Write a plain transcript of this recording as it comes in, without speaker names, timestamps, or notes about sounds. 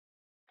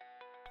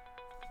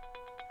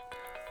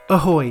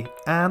Ahoy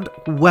and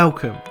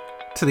welcome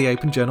to the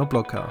Open Journal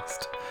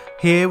blogcast.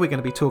 Here we're going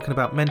to be talking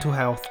about mental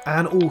health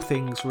and all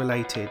things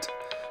related.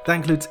 That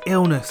includes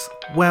illness,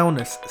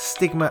 wellness,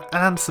 stigma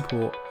and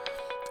support,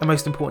 and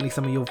most importantly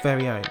some of your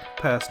very own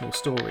personal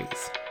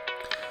stories.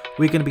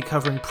 We're going to be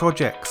covering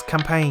projects,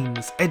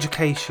 campaigns,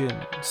 education,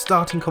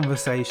 starting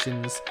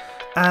conversations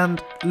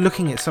and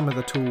looking at some of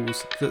the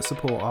tools that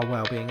support our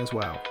well-being as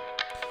well.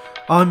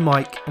 I'm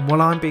Mike, and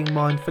while I'm being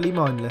mindfully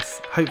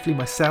mindless, hopefully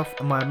myself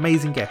and my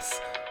amazing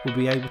guests will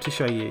be able to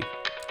show you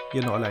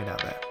you're not alone out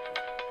there.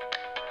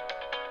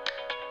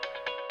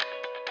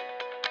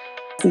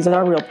 These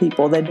are real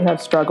people. They do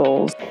have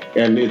struggles.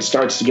 And it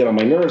starts to get on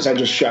my nerves. I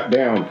just shut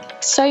down.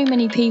 So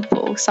many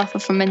people suffer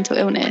from mental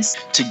illness.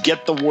 To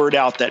get the word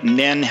out that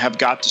men have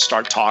got to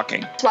start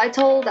talking. So I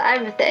told her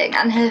everything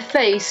and her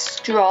face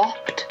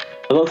dropped.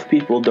 A lot of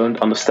people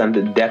don't understand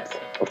the depth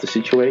of the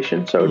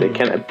situation, so they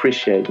can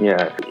appreciate,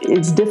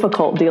 It's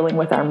difficult dealing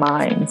with our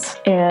minds,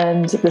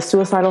 and the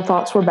suicidal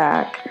thoughts were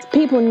back.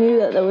 People knew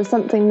that there was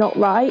something not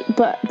right,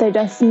 but they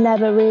just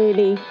never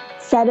really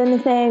said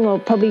anything, or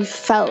probably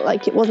felt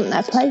like it wasn't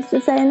their place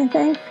to say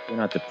anything. You're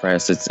not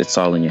depressed, it's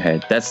all in your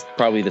head. That's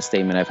probably the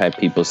statement I've had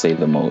people say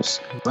the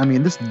most. I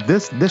mean,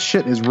 this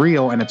shit is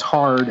real, and it's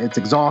hard, it's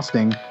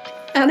exhausting.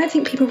 And I don't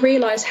think people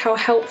realise how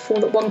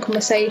helpful that one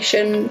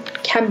conversation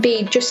can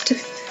be just to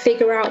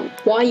figure out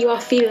why you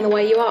are feeling the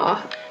way you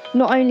are.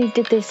 Not only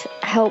did this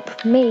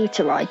help me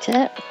to write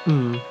it,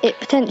 it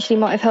potentially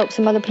might have helped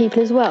some other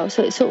people as well.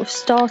 So it sort of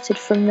started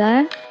from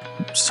there.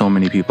 So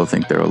many people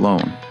think they're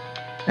alone.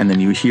 And then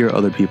you hear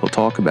other people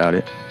talk about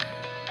it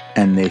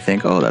and they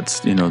think, oh,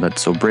 that's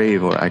so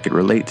brave, or I could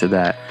relate to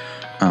that.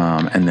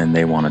 And then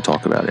they want to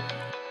talk about it.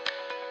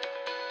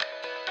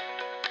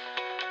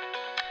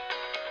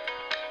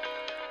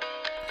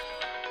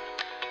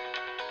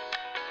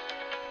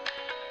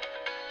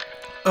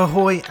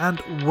 Ahoy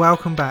and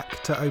welcome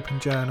back to Open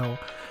Journal.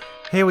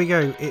 Here we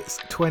go, it's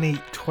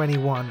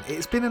 2021.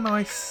 It's been a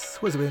nice,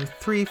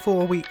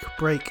 3-4 week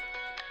break.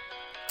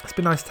 It's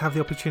been nice to have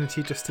the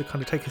opportunity just to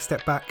kind of take a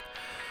step back.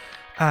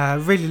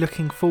 Really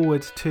looking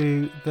forward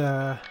to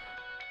the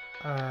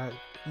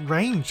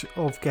range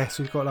of guests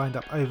we've got lined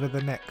up over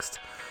the next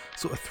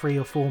sort of 3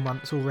 or 4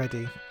 months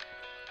already.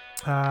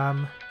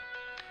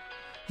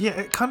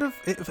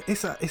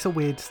 It's a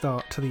weird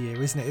start to the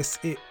year, isn't it?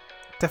 It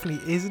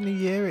definitely is a new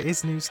year, it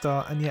is a new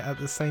start, and yet at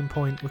the same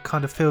point it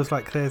kind of feels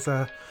like there's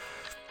a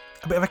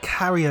bit of a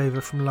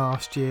carryover from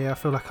last year. I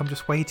feel like I'm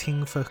just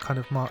waiting for kind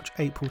of March,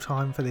 April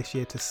time for this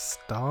year to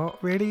start,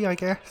 really, I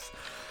guess.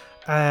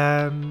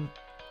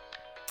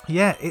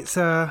 It's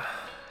a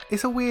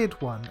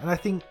weird one, and I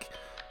think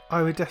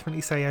I would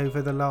definitely say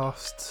over the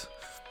last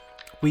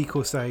week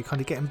or so, kind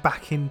of getting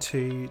back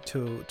into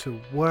to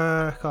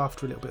work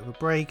after a little bit of a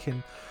break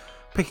and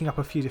picking up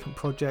a few different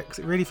projects,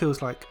 it really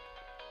feels like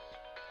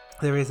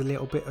there is a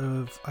little bit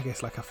of, I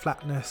guess, like a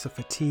flatness, a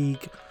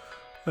fatigue,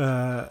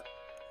 kind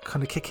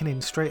of kicking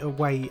in straight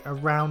away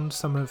around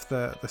some of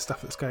the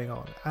stuff that's going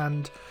on.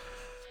 And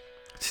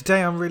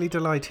today I'm really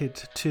delighted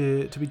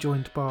to be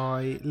joined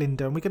by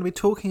Linda, and we're going to be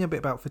talking a bit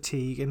about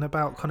fatigue and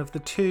about kind of the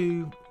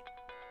two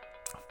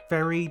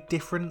very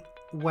different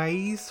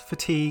ways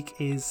fatigue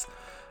is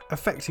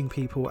affecting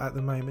people at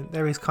the moment.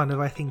 There is kind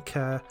of, I think,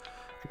 a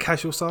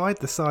casual side,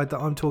 the side that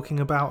I'm talking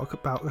about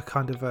a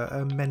kind of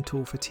a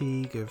mental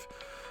fatigue of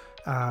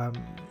I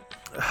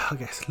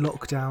guess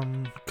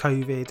lockdown,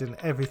 COVID and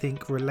everything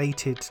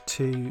related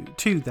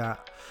to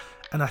that.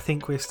 And I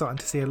think we're starting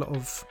to see a lot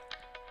of,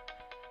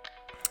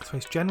 I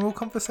suppose, general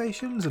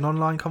conversations and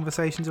online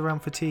conversations around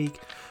fatigue.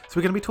 So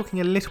we're going to be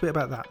talking a little bit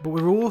about that, but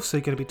we're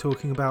also going to be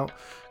talking about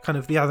kind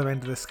of the other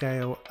end of the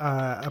scale,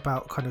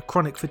 about kind of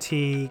chronic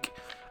fatigue,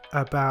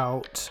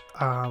 about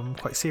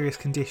quite serious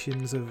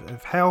conditions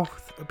of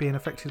health being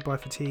affected by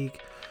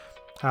fatigue.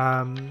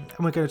 And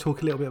we're going to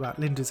talk a little bit about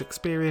Linda's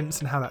experience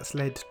and how that's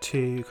led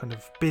to kind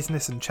of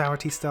business and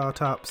charity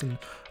startups and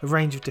a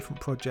range of different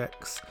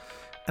projects.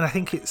 And I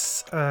think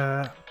it's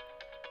a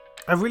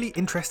really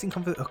interesting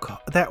conversation. Oh God,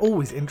 they're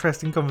always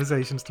interesting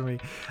conversations to me,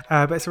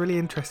 but it's a really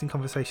interesting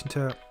conversation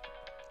to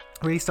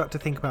really start to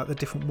think about the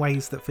different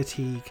ways that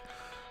fatigue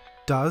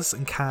does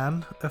and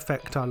can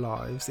affect our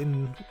lives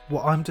in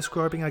what I'm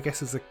describing, I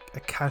guess, as a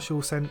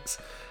casual sense.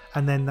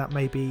 And then that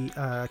may be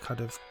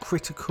kind of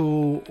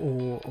critical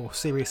or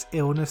serious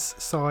illness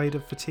side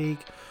of fatigue.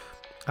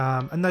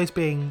 And those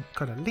being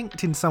kind of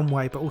linked in some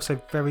way, but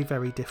also very,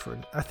 very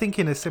different. I think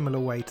in a similar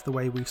way to the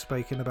way we've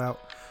spoken about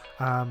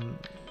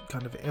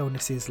kind of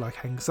illnesses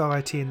like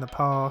anxiety in the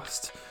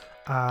past,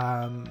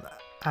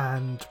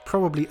 and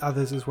probably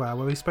others as well,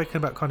 where we've spoken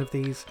about kind of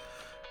these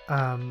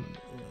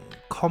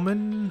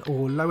common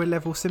or lower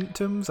level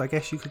symptoms, I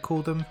guess you could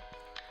call them,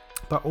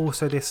 but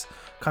also this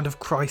kind of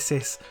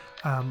crisis,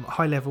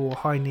 high level or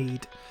high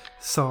need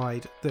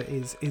side that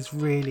is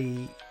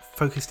really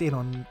focused in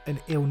on an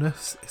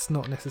illness. It's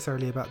not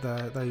necessarily about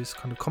those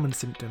kind of common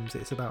symptoms,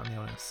 it's about an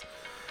illness.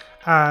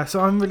 So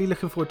I'm really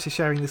looking forward to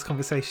sharing this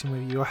conversation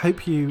with you. I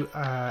hope you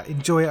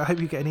enjoy it. I hope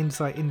you get an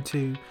insight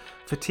into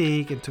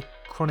fatigue, into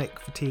chronic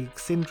fatigue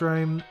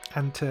syndrome,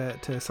 and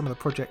to some of the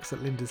projects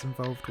that Linda's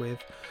involved with.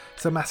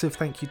 So a massive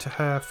thank you to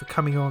her for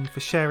coming on, for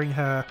sharing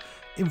her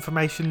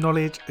information,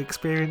 knowledge,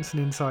 experience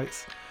and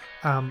insights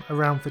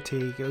around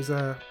fatigue. It was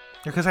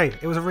like I say,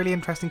 it was a really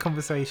interesting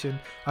conversation.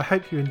 I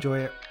hope you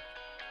enjoy it.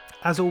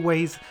 As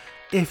always,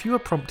 if you are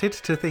prompted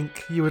to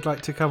think you would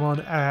like to come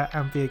on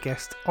and be a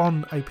guest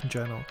on Open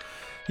Journal,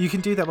 you can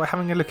do that by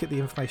having a look at the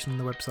information on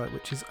the website,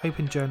 which is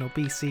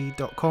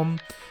openjournalbc.com.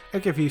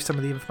 It'll give you some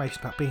of the information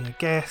about being a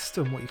guest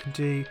and what you can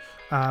do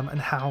and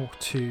how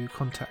to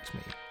contact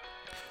me.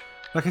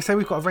 Like I say,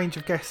 we've got a range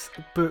of guests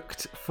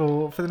booked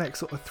for the next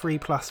sort of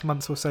 3+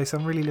 months or so, so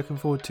I'm really looking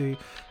forward to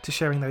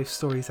sharing those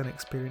stories and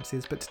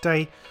experiences. But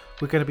today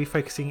we're going to be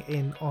focusing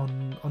in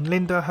on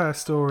Linda, her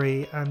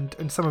story, and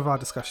some of our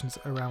discussions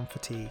around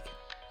fatigue.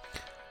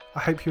 I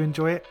hope you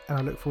enjoy it, and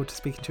I look forward to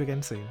speaking to you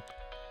again soon.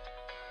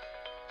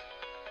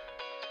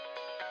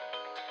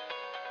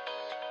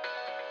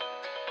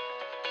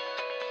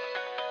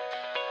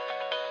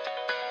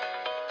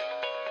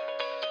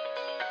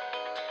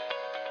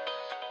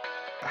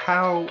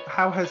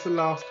 How has the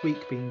last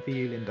week been for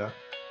you, Linda?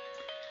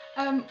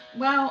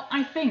 Well,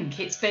 I think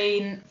it's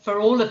been, for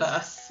all of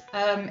us,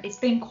 it's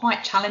been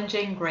quite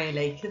challenging,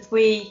 really, because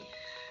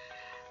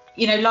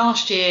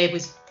last year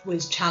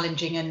was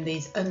challenging in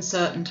these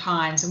uncertain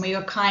times, and we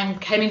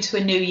came into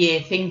a new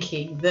year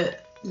thinking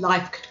that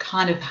life could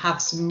kind of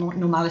have some more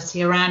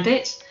normality around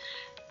it,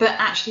 but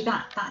actually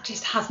that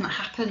just hasn't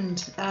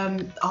happened.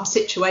 Our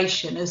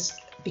situation has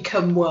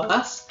become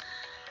worse,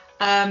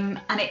 and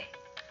it,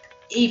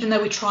 even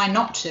though we try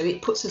not to,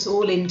 it puts us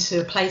all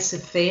into a place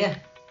of fear.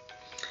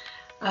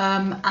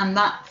 And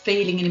that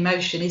feeling and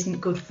emotion isn't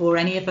good for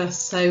any of us.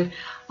 So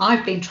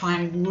I've been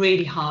trying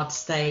really hard to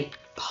stay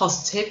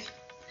positive,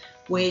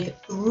 with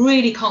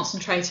really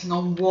concentrating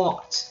on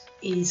what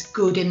is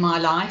good in my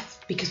life,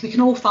 because we can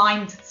all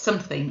find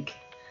something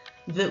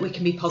that we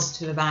can be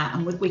positive about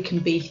and we can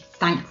be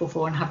thankful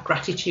for and have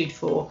gratitude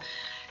for.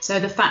 So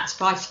the fact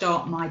if I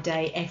start my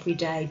day every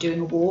day doing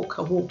a walk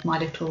my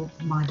little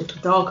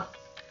dog,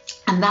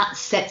 and that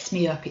sets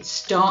me up, it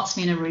starts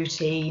me in a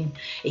routine,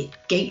 it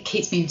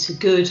keeps me into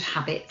good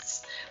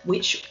habits,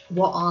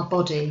 what our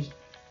body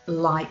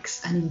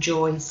likes and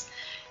enjoys.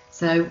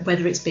 So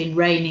whether it's been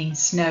raining,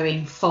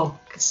 snowing, fog,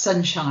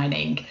 sun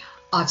shining,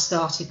 I've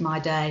started my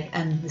day.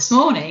 And this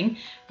morning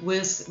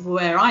was,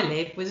 where I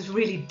live, was a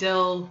really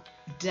dull,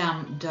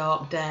 damp,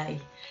 dark day.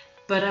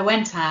 But I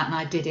went out and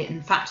I did it.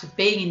 In fact, of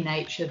being in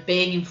nature,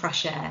 being in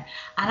fresh air,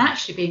 and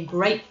actually being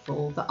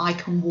grateful that I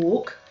can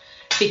walk,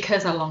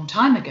 because a long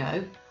time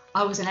ago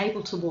I was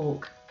unable to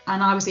walk,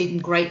 and I was even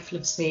grateful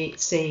of seeing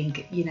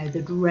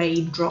the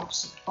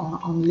raindrops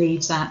on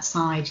leaves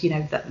outside.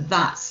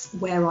 That's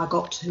where I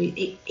got to.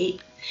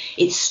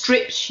 It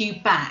strips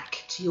you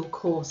back to your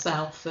core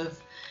self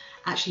of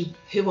actually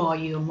who are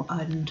you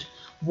and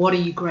what are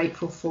you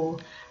grateful for.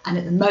 And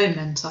at the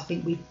moment, I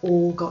think we've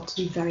all got to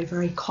be very,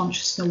 very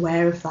conscious and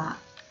aware of that,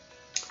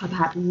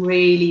 about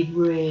really,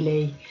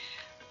 really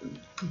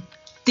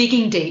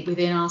digging deep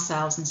within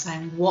ourselves and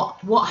saying,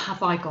 what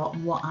have I got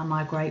and what am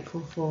I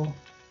grateful for?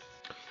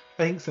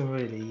 I think some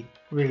really,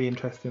 really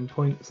interesting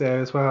points there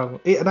as well.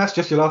 And that's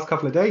just your last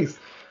couple of days.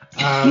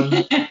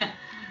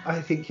 I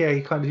think,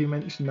 you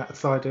mentioned that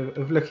side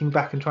of looking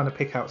back and trying to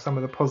pick out some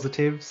of the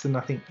positives. And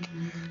I think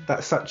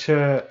that's such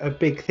a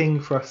big thing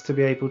for us to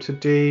be able to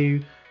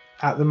do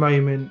at the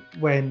moment,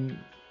 when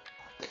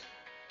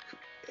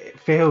it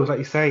feels, like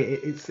you say,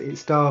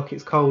 it's dark,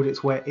 it's cold,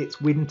 it's wet, it's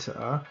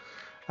winter.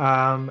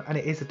 And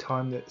it is a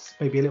time that's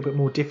maybe a little bit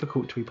more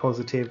difficult to be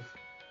positive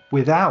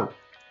without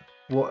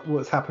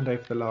what's happened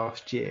over the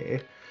last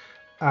year.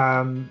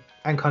 And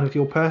kind of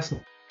your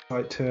personal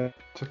right to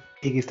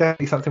fatigue is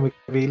definitely something we're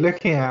going to be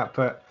looking at,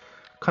 but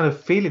kind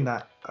of feeling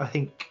that, I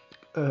think,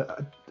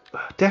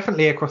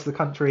 definitely across the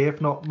country, if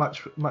not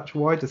much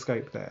wider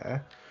scope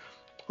there,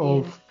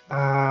 of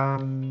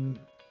kind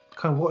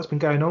of what's been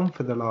going on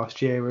for the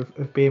last year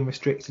of being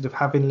restricted, of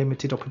having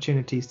limited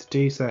opportunities to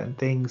do certain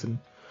things and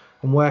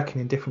working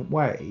in different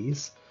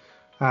ways.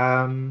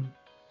 That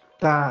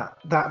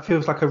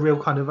feels like a real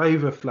kind of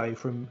overflow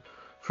from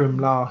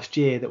last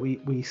year that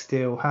we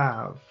still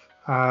have.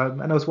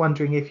 And I was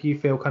wondering if you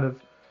feel kind of,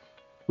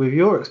 with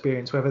your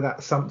experience, whether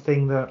that's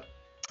something that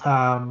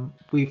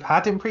we've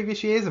had in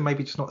previous years and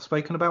maybe just not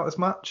spoken about as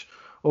much,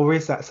 or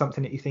is that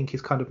something that you think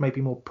is kind of maybe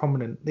more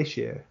prominent this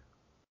year?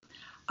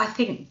 I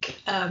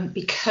think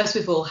because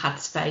we've all had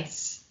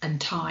space and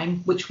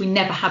time, which we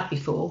never had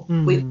before,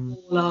 we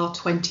all are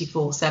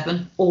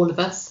 24/7, all of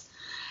us.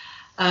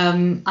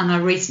 And I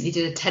recently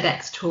did a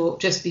TEDx talk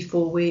just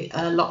before we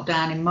locked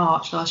down in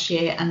March last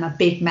year, and my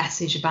big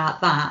message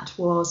about that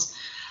was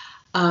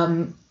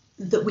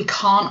that we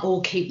can't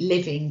all keep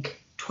living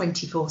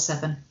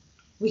 24/7.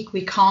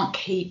 We can't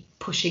keep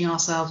pushing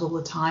ourselves all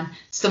the time.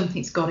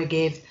 Something's got to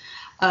give.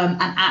 And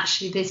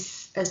actually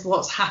this, as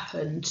what's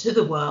happened to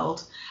the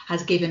world,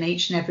 has given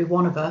each and every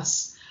one of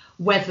us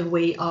whether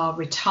we are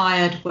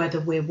retired, whether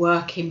we're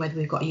working, whether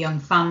we've got a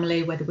young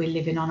family, whether we're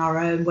living on our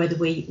own, whether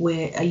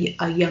we're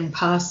a young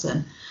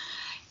person,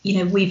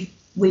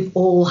 we've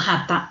all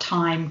had that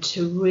time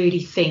to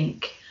really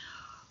think,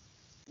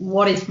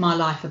 what is my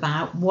life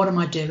about? What am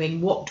I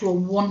doing? What do I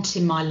want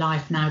in my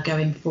life now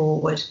going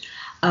forward?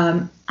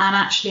 And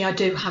actually, I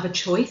do have a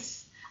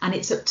choice, and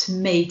it's up to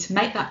me to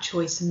make that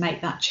choice and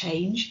make that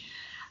change.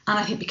 And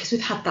I think because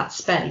we've had that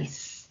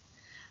space,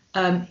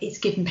 it's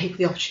given people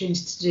the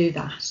opportunity to do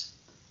that.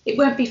 It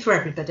won't be for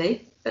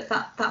everybody, but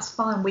that's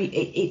fine.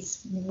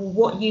 It's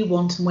what you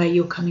want and where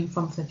you're coming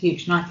from for the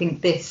future. And I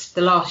think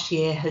the last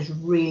year has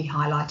really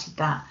highlighted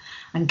that.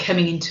 And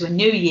coming into a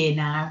new year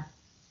now,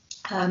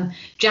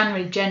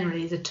 January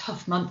generally is a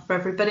tough month for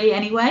everybody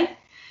anyway,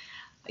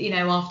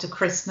 after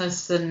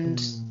Christmas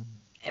and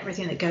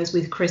everything that goes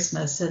with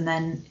Christmas. And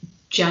then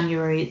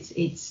January,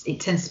 it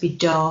tends to be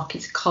dark,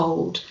 it's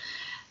cold,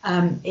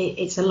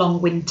 it's a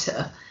long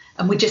winter.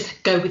 And we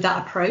just go with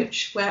that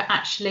approach where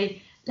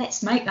actually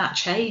let's make that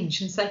change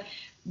and say,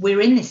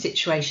 we're in this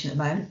situation at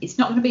the moment. It's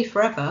not going to be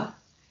forever.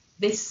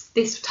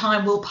 This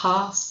time will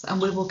pass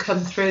and we will come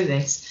through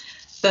this.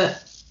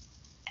 But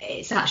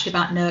it's actually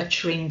about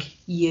nurturing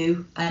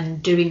you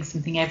and doing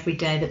something every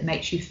day that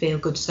makes you feel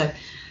good. So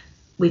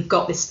we've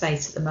got this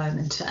space at the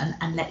moment,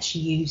 and let's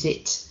use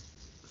it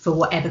for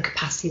whatever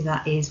capacity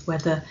that is,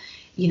 whether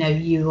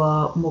you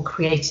are more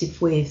creative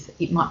with,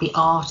 it might be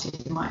art,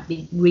 it might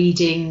be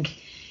reading,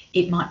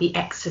 it might be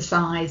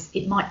exercise,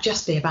 it might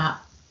just be about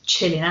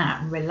chilling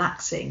out and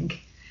relaxing.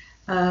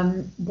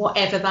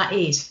 Whatever that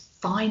is,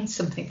 find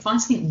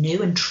something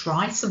new and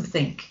try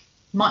something.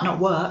 Might not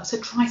work, so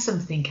try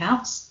something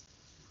else.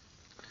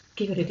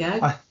 Give it a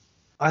go.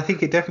 I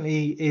think it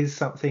definitely is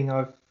something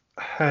I've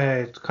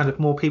heard kind of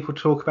more people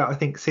talk about, I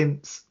think,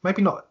 since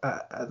maybe not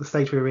at the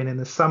stage we were in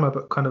the summer,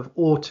 but kind of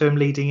autumn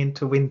leading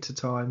into winter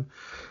time.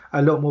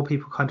 A lot more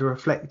people kind of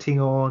reflecting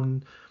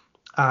on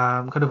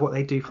kind of what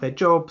they do for their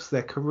jobs,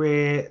 their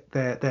career,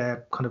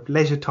 their kind of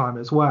leisure time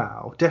as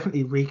well.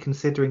 Definitely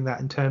reconsidering that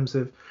in terms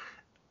of,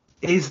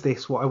 is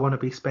this what I want to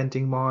be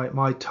spending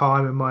my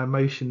time and my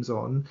emotions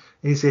on?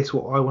 Is this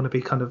what I want to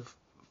be kind of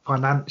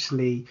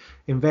financially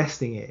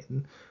investing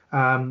in?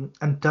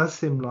 And does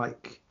seem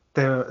like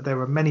there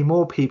are many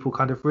more people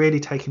kind of really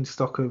taking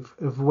stock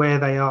of where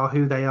they are,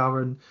 who they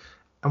are,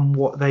 and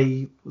what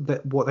they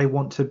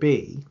want to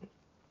be,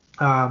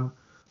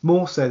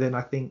 more so than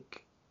I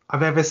think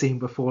I've ever seen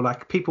before.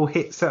 Like, people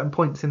hit certain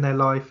points in their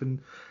life and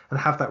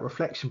have that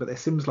reflection, but there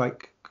seems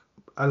like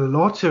a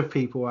lot of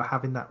people are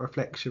having that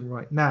reflection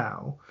right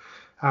now.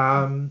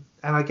 And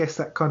I guess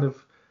that kind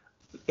of,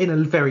 in a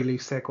very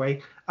loose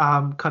segue,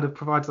 kind of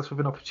provides us with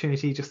an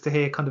opportunity just to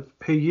hear kind of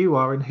who you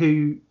are and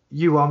who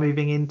you are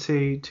moving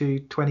into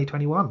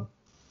 2021.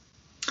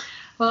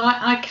 Well,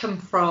 I come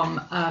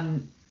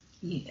from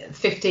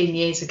 15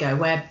 years ago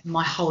where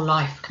my whole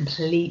life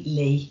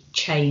completely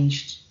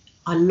changed.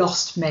 I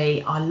lost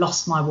me, I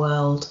lost my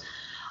world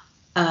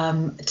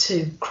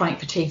to chronic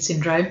fatigue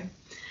syndrome.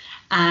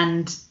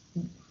 And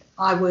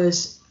I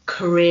was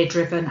career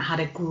driven, had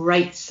a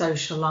great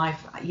social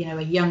life, a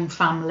young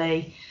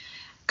family,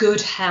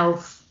 good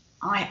health.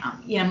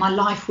 My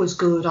life was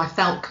good. I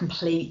felt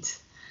complete.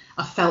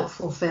 I felt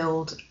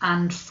fulfilled.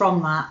 And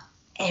from that,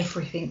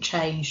 everything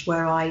changed,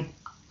 where I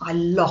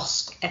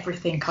lost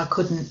everything. I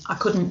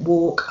couldn't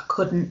walk. I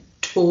couldn't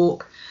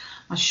talk.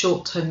 My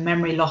short-term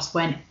memory loss,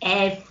 when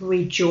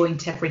every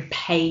joint, every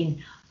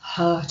pain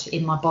hurt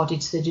in my body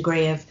to the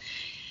degree of,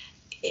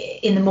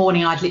 in the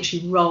morning, I'd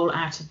literally roll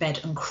out of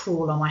bed and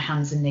crawl on my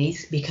hands and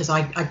knees because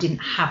I didn't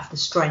have the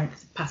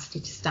strength,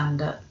 capacity to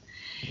stand up.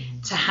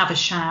 To have a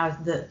shower,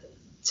 the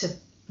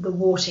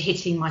water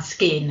hitting my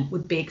skin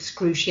would be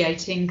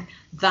excruciating.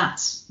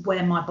 That's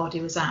where my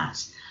body was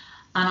at.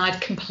 And I'd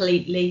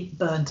completely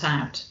burnt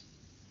out.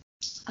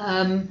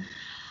 And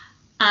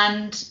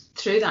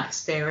through that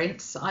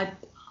experience, I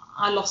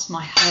lost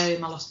my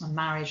home, I lost my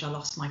marriage, I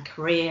lost my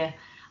career,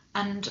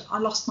 and I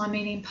lost my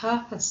meaning and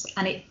purpose.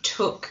 And it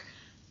took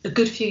a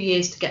good few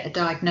years to get a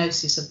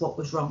diagnosis of what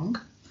was wrong.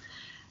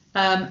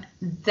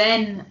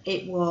 Then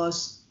it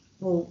was,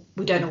 well,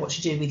 we don't know what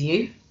to do with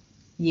you.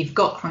 You've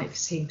got chronic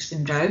fatigue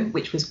syndrome,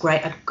 which was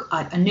great.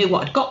 I knew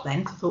what I'd got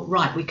then. I thought,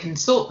 right, we can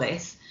sort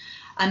this.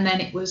 And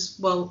then it was,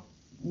 well,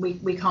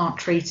 we can't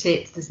treat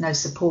it. There's no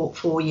support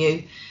for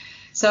you.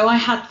 So I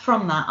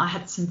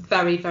had some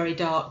very, very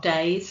dark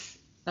days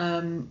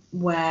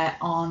where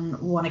on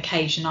one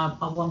occasion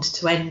I wanted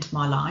to end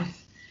my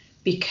life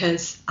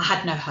because I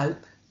had no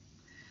hope.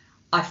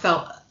 I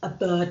felt a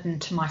burden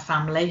to my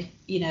family.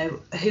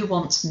 Who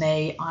wants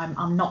me?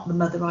 I'm not the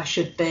mother I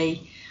should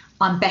be.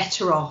 I'm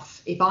better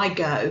off. If I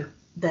go,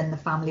 then the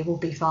family will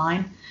be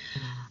fine.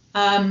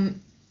 And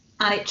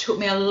it took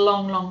me a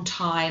long, long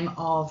time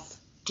of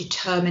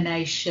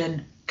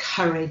determination,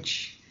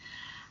 courage,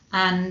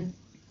 and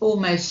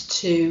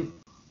almost to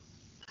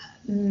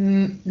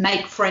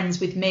make friends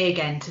with me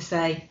again, to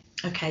say,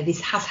 okay,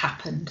 this has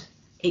happened,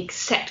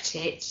 accept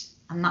it.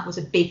 And that was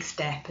a big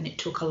step, and it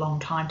took a long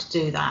time to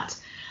do that.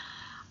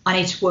 I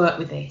need to work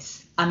with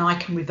this. and I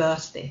can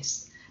reverse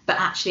this, but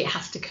actually it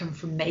has to come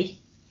from me.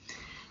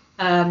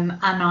 And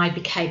I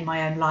became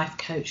my own life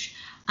coach.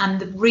 And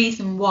the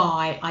reason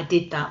why I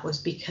did that was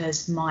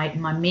because my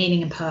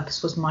meaning and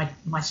purpose was my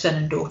son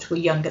and daughter were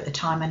young at the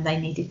time and they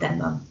needed their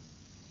mum.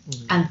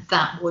 And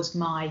that was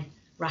my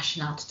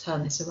rationale to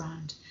turn this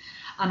around.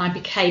 And I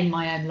became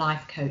my own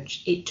life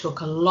coach. It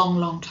took a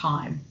long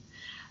time.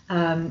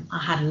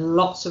 I had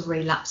lots of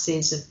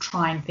relapses of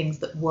trying things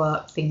that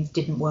worked, things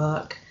didn't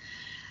work,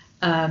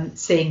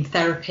 seeing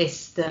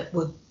therapists that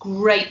were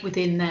great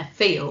within their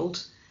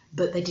field,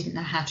 but they didn't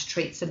know how to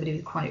treat somebody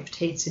with chronic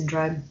fatigue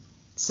syndrome.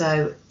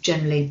 So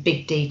generally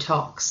big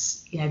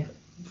detox,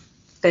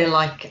 feel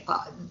like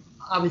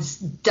I was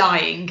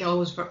dying. I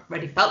always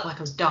already felt like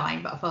I was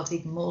dying, but I felt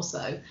even more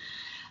so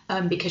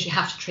because you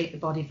have to treat the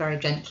body very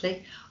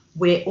gently.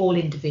 We're all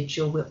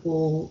individual, we're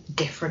all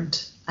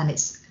different, and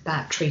it's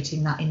about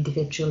treating that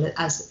individual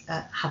as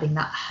having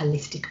that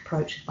holistic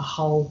approach of the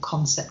whole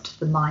concept of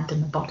the mind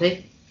and the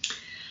body.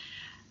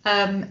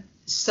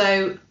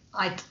 So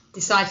I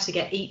decided to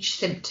get each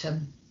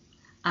symptom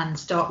and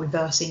start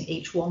reversing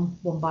each one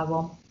by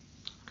one.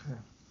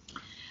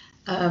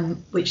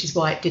 Which is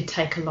why it did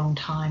take a long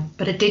time,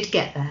 but I did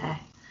get there.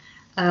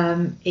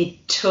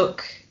 It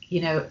took,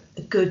 a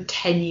good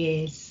 10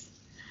 years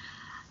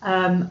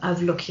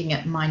of looking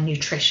at my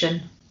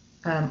nutrition.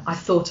 I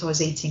thought I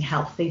was eating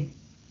healthy,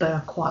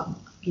 but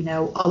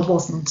I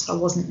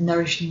wasn't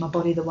nourishing my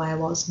body the way I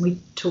was. And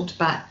we talked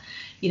about,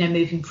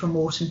 moving from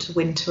autumn to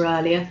winter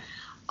earlier.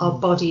 Our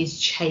bodies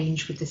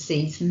change with the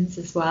seasons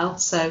as well.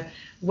 So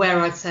where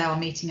I'd say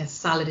I'm eating a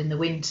salad in the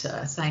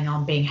winter, saying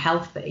I'm being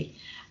healthy,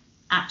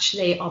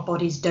 actually our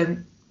bodies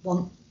don't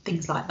want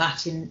things like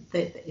that in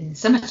the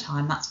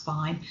summertime. That's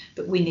fine,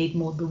 but we need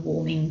more of the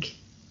warming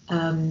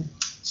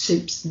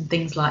soups and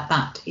things like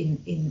that in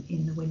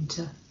the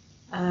winter.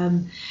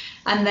 And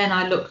then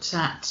I looked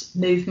at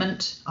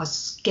movement. I was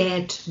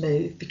scared to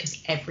move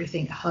because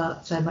everything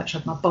hurt so much.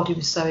 My body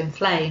was so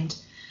inflamed.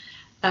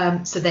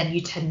 So then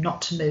you tend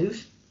not to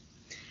move.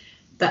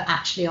 But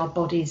actually our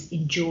bodies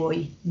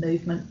enjoy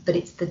movement, but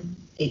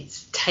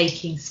it's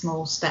taking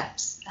small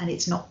steps and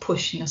it's not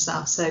pushing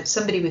yourself. So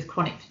somebody with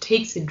chronic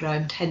fatigue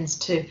syndrome tends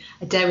to,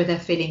 a day where they're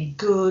feeling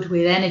good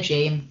with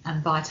energy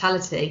and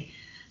vitality,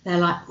 they're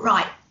like,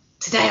 right,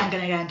 today I'm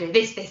going to go and do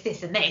this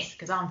and this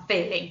because I'm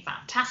feeling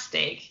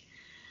fantastic.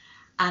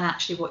 And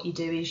actually what you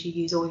do is you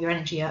use all your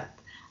energy up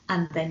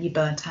and then you're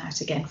burnt out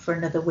again for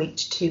another week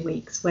to 2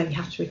 weeks where you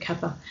have to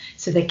recover.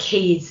 So the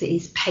key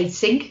is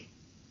pacing.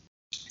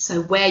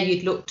 So where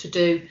you'd look to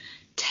do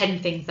 10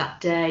 things that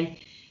day,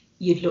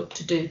 you'd look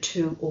to do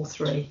 2 or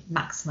 3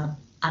 maximum.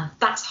 And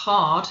that's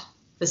hard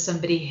for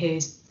somebody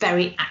who's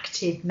very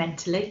active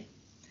mentally.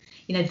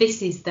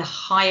 This is the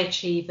high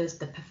achievers,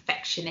 the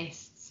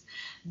perfectionists,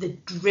 the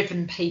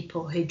driven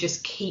people who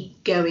just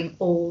keep going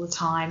all the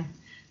time.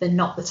 They're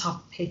not the type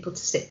of people to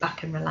sit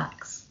back and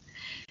relax.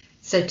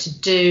 So to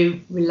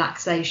do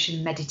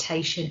relaxation,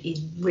 meditation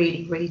is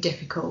really, really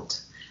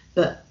difficult.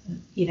 But,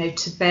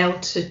 to be able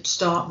to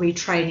start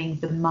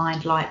retraining the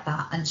mind like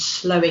that and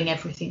slowing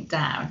everything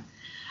down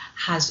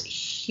has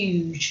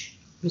huge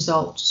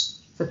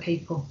results for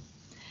people.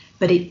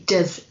 But it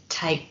does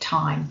take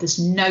time. There's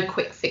no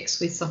quick fix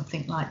with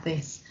something like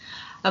this.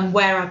 And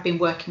where I've been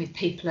working with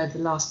people over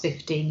the last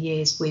 15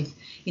 years with,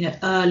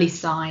 early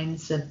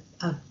signs of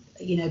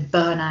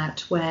burnout,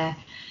 where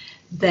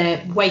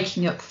they're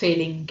waking up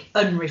feeling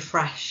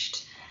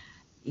unrefreshed,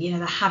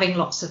 they're having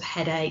lots of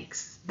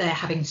headaches, they're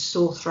having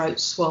sore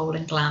throats,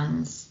 swollen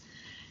glands,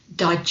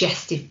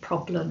 digestive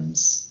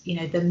problems,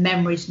 the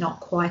memory's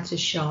not quite as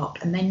sharp,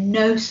 and they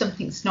know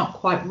something's not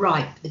quite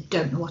right, but they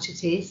don't know what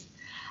it is.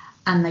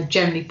 And they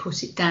generally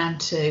put it down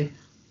to,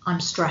 I'm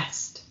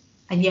stressed.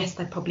 And yes,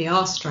 they probably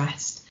are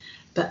stressed,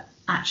 but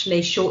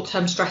actually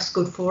short-term stress is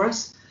good for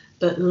us,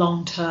 but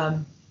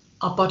long-term,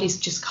 our bodies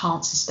just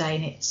can't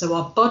sustain it. So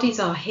our bodies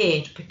are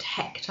here to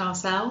protect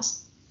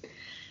ourselves.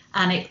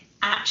 And it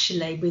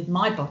actually, with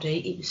my body,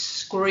 it was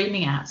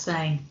screaming out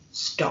saying,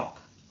 stop,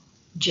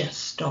 just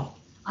stop.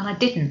 And I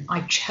didn't. I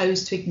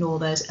chose to ignore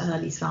those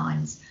early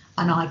signs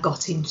and I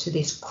got into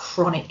this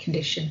chronic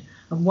condition.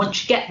 And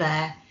once you get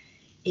there,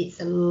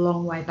 it's a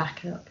long way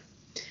back up.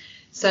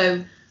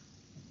 So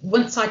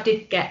once I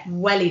did get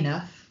well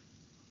enough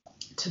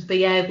to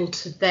be able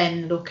to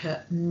then look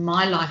at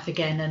my life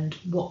again and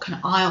what can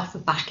I offer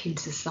back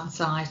into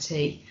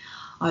society,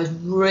 I was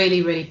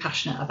really, really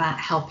passionate about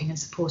helping and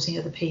supporting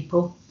other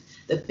people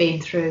that have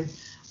been through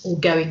or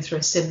going through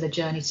a similar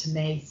journey to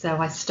me. So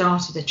I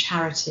started a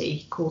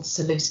charity called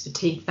Sir Luce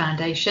Fatigue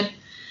Foundation.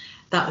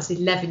 That was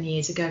 11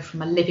 years ago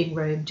from a living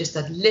room, just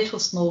a little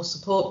small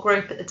support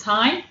group at the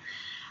time.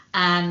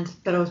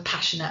 But I was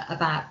passionate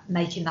about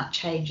making that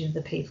change in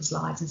the people's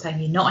lives and saying,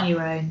 you're not on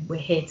your own, we're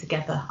here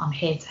together, I'm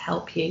here to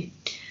help you.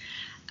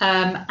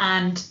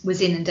 And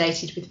was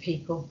inundated with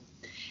people.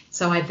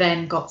 So I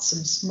then got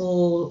some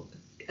small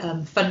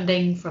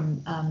funding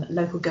from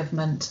local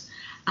government,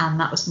 and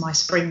that was my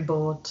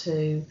springboard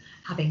to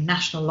having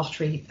National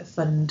Lottery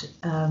Fund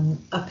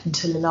up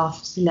until the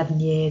last 11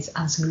 years,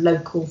 and some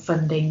local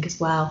funding as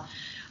well.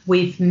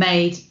 We've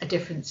made a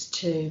difference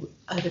to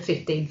over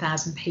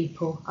 15,000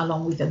 people,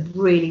 along with a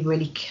really,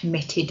 really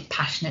committed,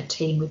 passionate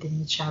team within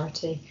the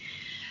charity,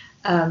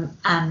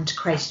 and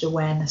created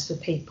awareness for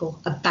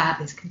people about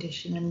this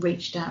condition and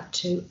reached out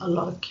to a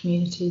lot of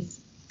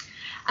communities.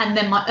 And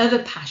then my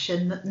other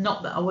passion,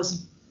 not that I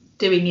wasn't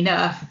doing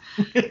enough,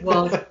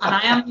 was, and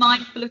I am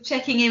mindful of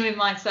checking in with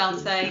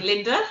myself, saying,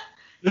 Linda,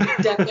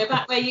 don't go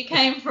back where you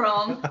came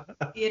from,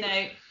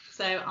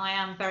 so I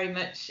am very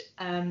much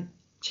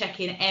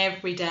check in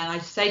every day. I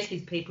say to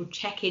these people,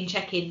 check in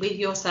with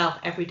yourself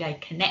every day,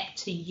 connect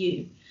to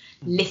you,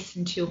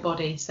 listen to your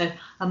body. So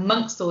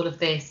amongst all of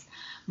this,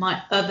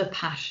 my other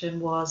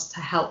passion was to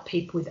help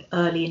people with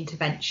early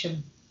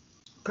intervention,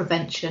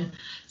 prevention,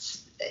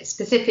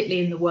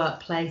 specifically in the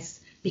workplace,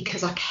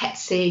 because I kept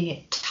seeing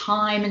it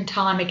time and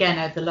time again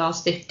over the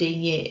last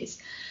 15 years,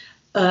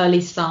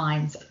 early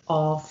signs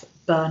of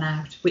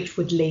burnout, which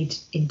would lead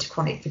into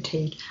chronic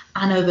fatigue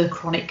and other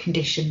chronic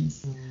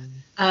conditions.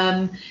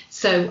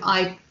 So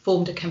I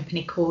formed a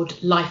company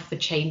called Life for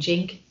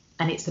Changing,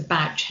 and it's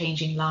about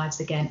changing lives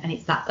again. And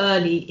it's that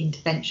early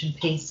intervention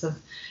piece of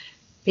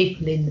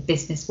people in the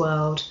business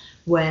world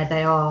where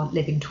they are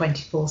living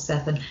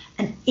 24/7.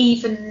 And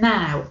even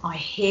now, I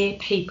hear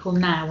people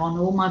now on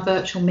all my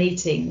virtual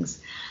meetings,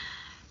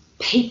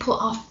 people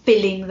are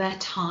filling their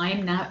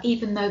time now,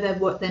 even though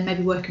they're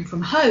maybe working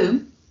from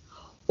home,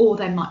 or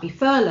they might be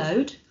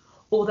furloughed,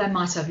 or they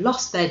might have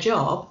lost their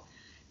job.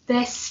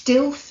 They're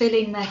still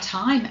filling their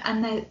time,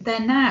 and they're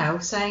now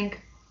saying,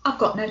 I've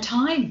got no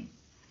time.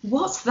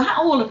 What's that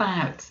all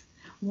about?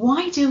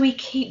 Why do we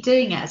keep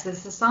doing it as a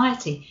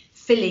society,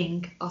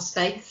 filling our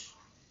space?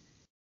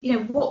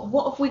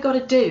 What have we got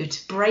to do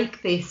to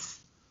break this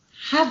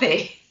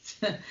habit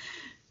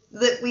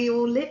that we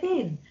all live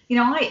in?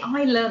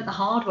 I learnt the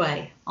hard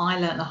way.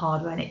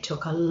 And it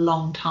took a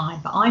long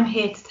time, but I'm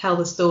here to tell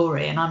the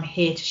story, and I'm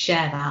here to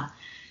share that,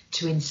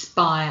 to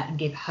inspire and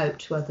give hope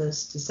to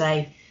others, to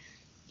say,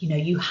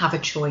 you have a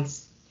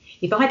choice.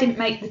 If I didn't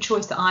make the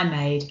choice that I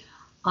made,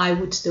 I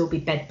would still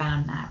be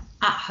bedbound now,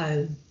 at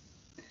home,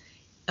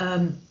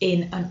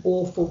 in an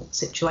awful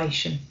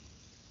situation.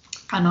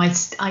 And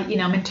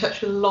I'm in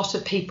touch with a lot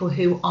of people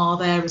who are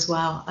there as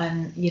well.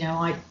 And,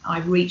 I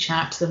reach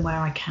out to them where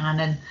I can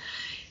and,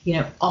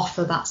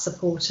 offer that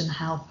support and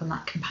help and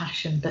that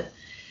compassion. But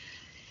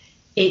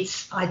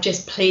I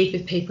just plead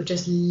with people,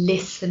 just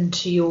listen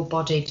to your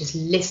body, just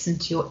listen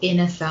to your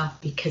inner self,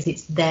 because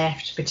it's there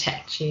to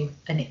protect you,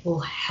 and it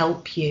will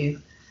help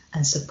you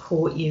and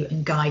support you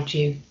and guide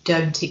you.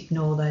 Don't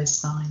ignore those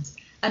signs.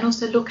 And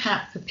also look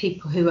out for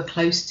people who are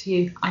close to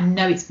you. I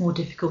know it's more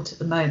difficult at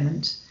the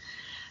moment,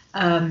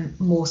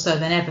 more so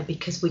than ever,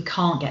 because we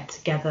can't get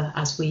together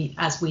as we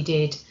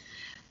did.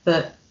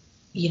 But,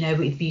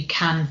 if you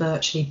can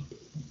virtually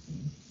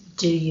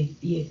do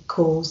your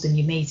calls and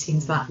your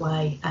meetings that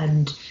way,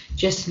 and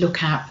just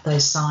look out for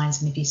those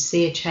signs. And if you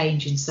see a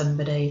change in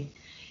somebody,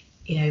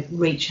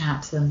 reach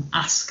out to them,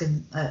 ask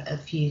them a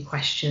few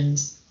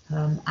questions,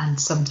 and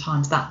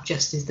sometimes that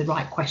just is the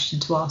right question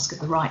to ask at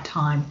the right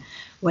time,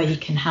 where you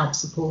can help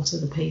support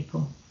other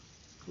people.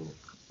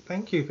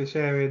 Thank you for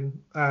sharing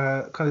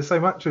kind of so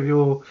much of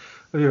your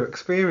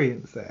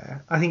experience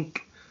there. I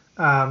think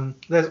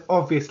there's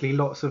obviously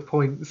lots of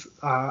points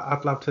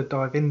I'd love to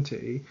dive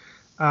into.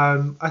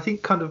 I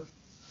think kind of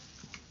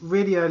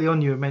really early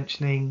on you were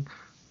mentioning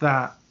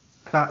that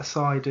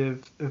side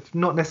of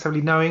not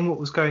necessarily knowing what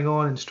was going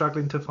on and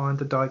struggling to find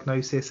the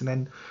diagnosis, and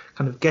then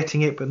kind of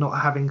getting it but not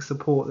having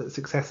support that's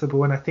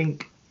accessible. And I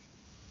think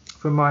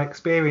from my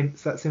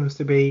experience, that seems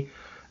to be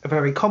a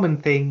very common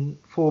thing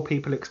for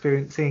people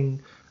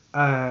experiencing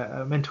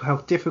mental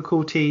health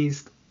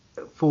difficulties,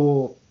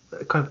 for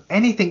kind of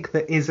anything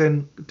that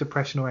isn't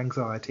depression or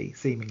anxiety,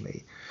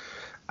 seemingly.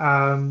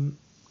 And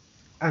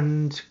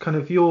kind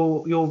of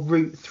your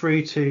route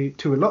through to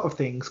a lot of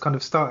things kind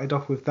of started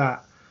off with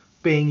that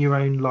being your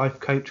own life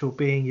coach or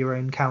being your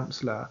own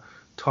counsellor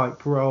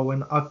type role.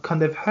 And I've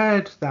kind of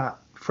heard that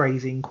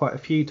phrasing quite a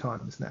few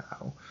times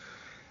now.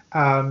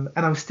 And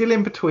I'm still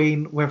in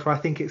between whether I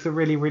think it's a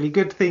really, really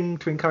good thing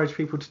to encourage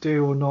people to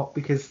do or not,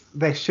 because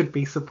there should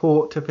be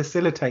support to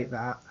facilitate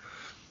that.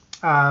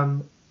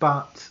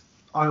 But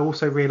I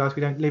also realise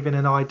we don't live in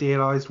an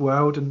idealised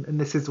world,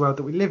 and this is the world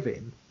that we live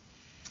in.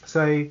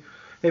 So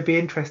it'd be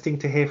interesting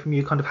to hear from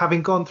you, kind of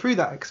having gone through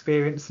that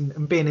experience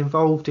and being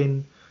involved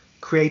in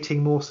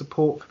creating more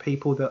support for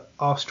people that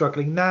are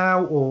struggling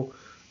now, or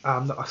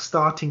that are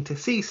starting to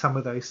see some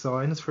of those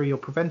signs through your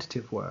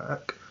preventative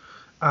work.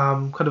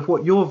 Kind of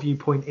what your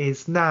viewpoint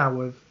is now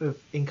of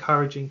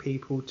encouraging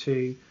people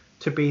to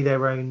be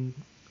their own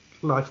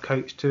life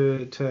coach,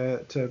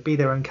 to be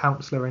their own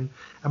counsellor and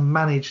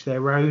manage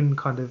their own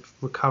kind of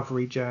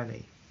recovery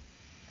journey.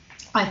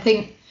 I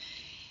think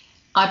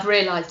I've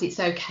realised it's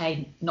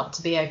okay not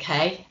to be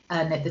okay.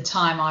 And at the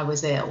time I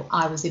was ill,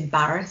 I was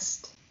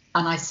embarrassed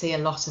And I see a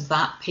lot of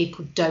that.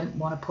 People don't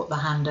want to put their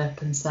hand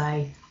up and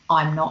say,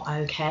 I'm not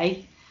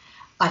okay.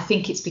 I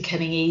think it's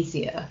becoming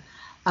easier.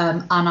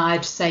 And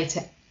I'd say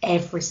to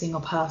every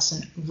single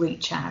person,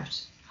 reach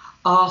out.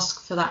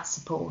 Ask for that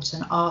support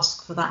and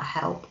ask for that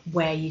help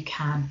where you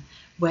can,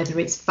 whether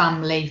it's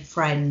family,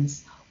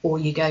 friends, or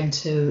you're going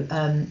to,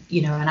 an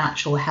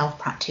actual health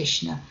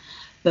practitioner.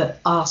 But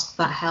ask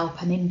for that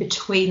help. And in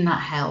between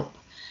that help,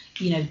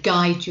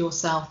 guide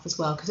yourself as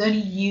well, because only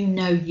you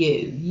know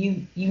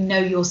you know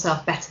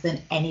yourself better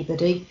than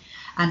anybody,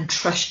 and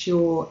trust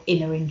your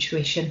inner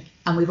intuition.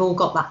 And we've all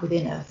got that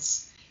within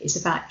us. It's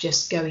about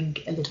just going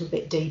a little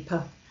bit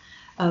deeper.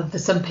 For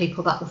some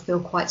people that will feel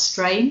quite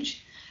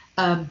strange,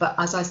 but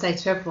as I say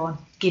to everyone,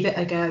 give it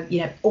a go.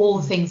 All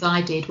the things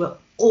I did were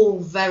all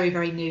very,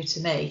 very new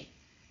to me.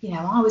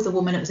 I was a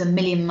woman that was a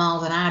million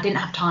miles an hour. I didn't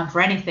have time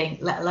for anything,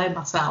 let alone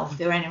myself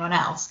or anyone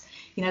else.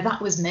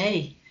 That was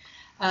me.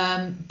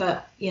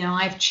 But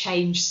I've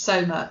changed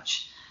so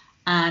much,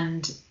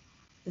 and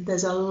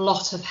there's a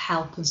lot of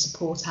help and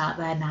support out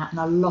there now, and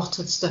a lot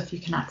of stuff you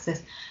can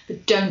access.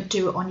 But don't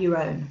do it on your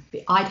own.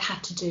 I'd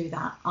had to do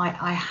that.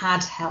 I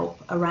had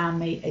help around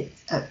me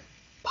at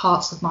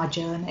parts of my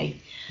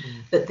journey,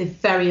 but the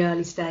very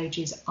early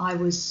stages, I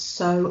was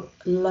so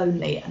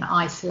lonely and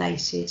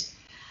isolated,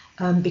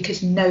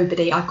 because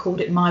I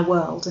called it my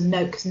world, and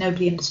because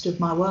nobody understood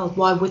my world.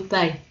 Why would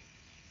they?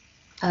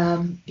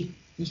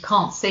 You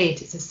can't see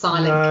it. It's a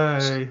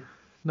silent.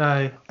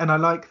 No, and I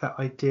like that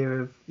idea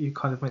of, you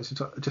kind of mentioned,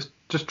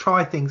 just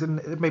try things,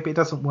 and maybe it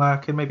doesn't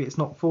work, and maybe it's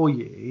not for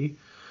you.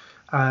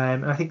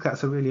 And I think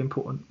that's a really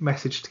important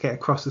message to get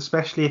across,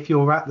 especially if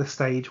you're at the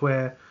stage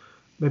where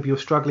maybe you're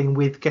struggling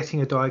with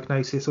getting a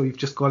diagnosis, or you've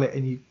just got it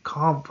and you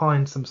can't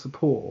find some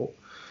support.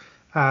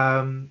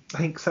 I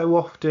think so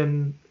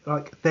often,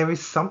 there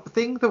is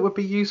something that would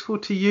be useful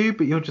to you,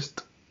 but you're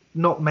just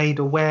not made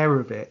aware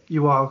of it.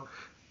 You are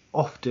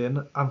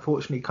often,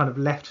 unfortunately, kind of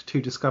left to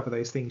discover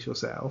those things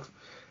yourself.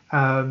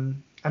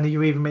 And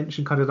you even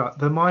mentioned kind of like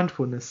the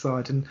mindfulness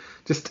side, and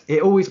just,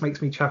 it always makes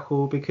me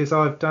chuckle, because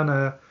I've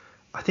done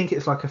I think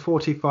it's like a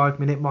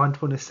 45-minute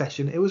mindfulness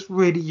session. It was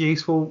really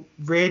useful,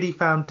 really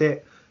found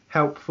it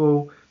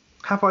helpful.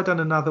 Have I done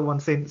another one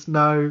since?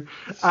 No.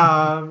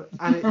 And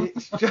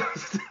it's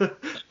just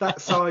that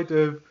side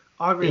of,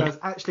 I realised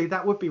actually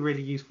that would be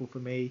really useful for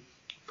me.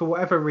 For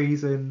whatever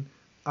reason,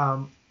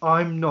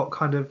 I'm not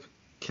kind of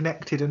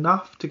connected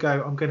enough to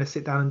go, I'm going to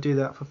sit down and do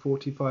that for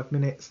 45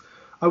 minutes.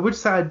 I would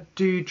say I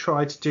do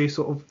try to do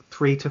sort of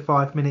 3 to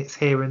 5 minutes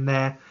here and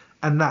there,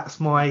 and that's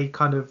my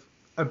kind of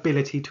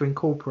ability to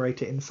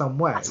incorporate it in some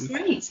way. That's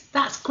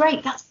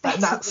great. That's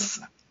better.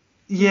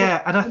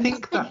 And I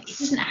think it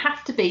doesn't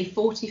have to be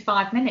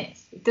 45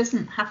 minutes. It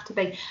doesn't have to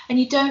be, and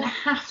you don't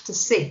have to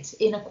sit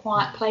in a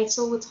quiet place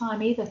all the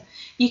time either.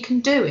 You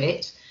can do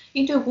it.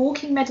 You can do a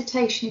walking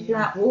meditation if you're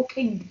out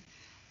walking.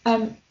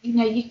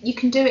 You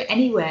can do it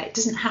anywhere. It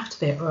doesn't have to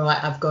be,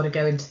 right, I've got to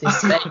go into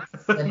this space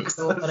and it's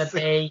all got to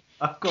be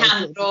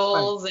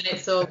candles and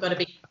it's all got to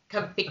be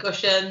comfy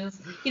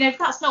cushions. If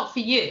that's not for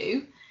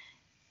you,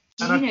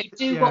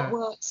 do what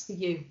works for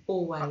you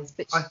always.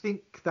 But I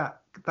think that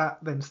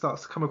then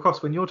starts to come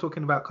across when you're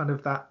talking about kind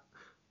of that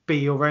be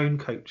your own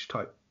coach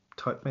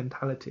type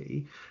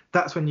mentality.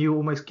 That's when you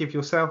almost give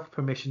yourself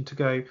permission to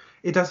go,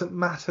 it doesn't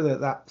matter that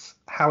that's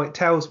how it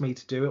tells me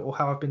to do it or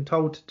how I've been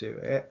told to do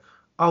it.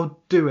 I'll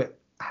do it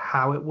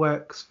how it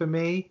works for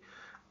me.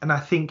 And I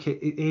think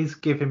it is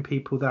giving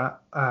people that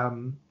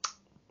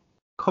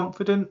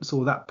confidence,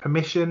 or that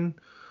permission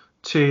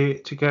to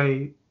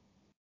go,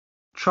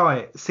 try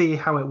it, see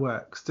how it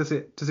works. Does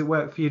it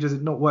work for you? Does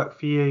it not work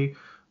for you?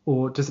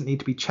 Or does it need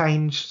to be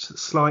changed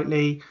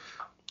slightly?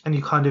 And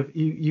you kind of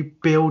you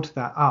build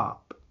that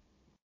up.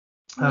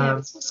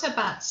 It's also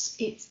about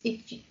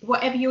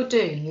whatever you're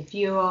doing.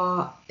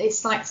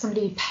 It's like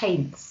somebody who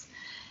paints.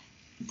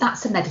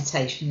 That's a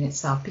meditation in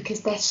itself,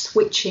 because they're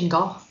switching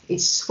off.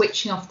 It's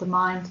switching off the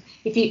mind.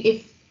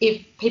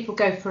 If people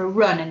go for a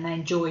run and they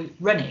enjoy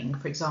running,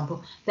 for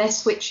example, they're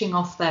switching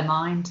off their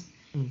mind.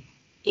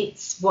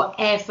 It's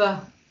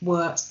whatever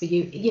works for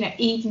you.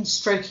 Even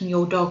stroking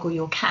your dog or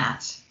your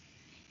cat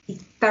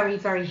is very,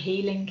 very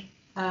healing.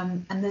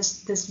 And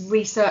there's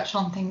research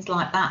on things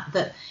like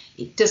that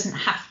it doesn't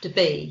have to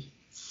be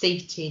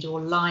seated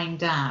or lying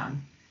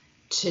down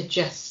to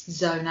just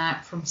zone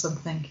out from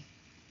something.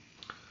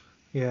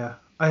 Yeah,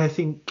 I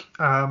think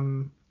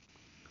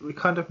we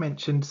kind of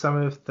mentioned some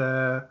of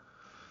the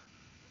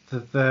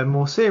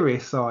more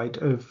serious side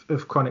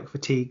of chronic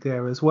fatigue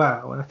there as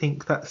well, and I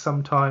think that's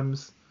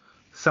sometimes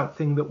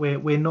something that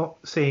we're not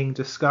seeing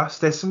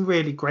discussed. There's some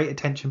really great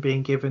attention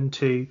being given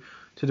to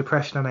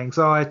depression and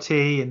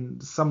anxiety,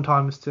 and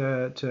sometimes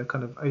to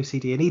kind of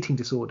OCD and eating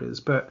disorders,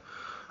 but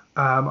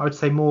I would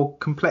say more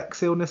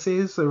complex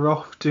illnesses are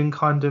often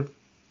kind of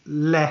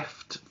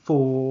left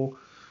for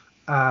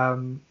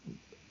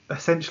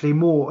essentially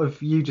more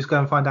of you just go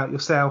and find out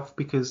yourself,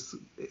 because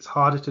it's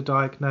harder to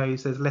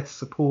diagnose, there's less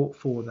support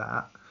for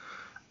that.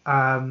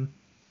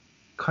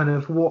 Kind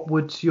of what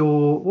would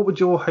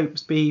your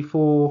hopes be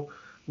for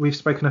we've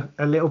spoken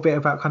a little bit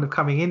about kind of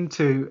coming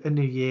into a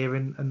new year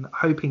and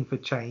hoping for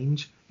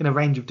change in a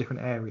range of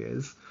different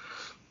areas.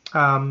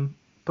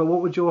 But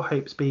what would your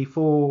hopes be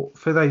for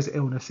those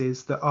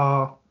illnesses that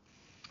are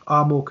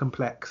more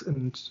complex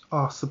and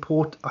are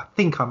I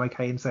think I'm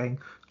okay in saying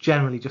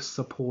generally just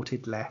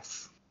supported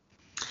less?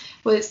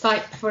 Well, it's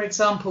like, for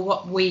example,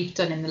 what we've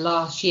done in the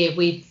last year,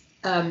 we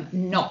don't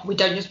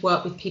just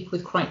work with people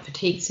with chronic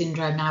fatigue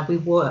syndrome now, we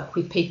work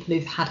with people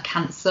who've had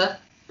cancer.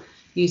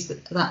 Use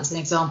that as an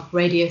example,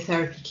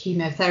 radiotherapy,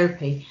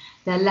 chemotherapy.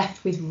 They're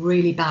left with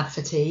really bad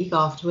fatigue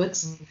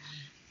afterwards,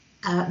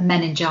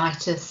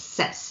 meningitis,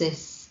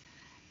 sepsis,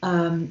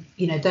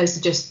 those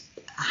are just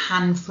a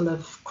handful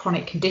of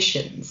chronic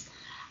conditions,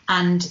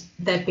 and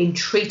they've been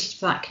treated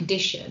for that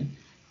condition,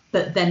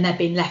 but then they're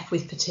being left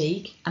with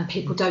fatigue, and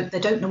people don't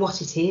know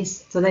what it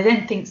is, so they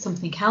then think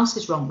something else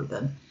is wrong with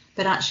them,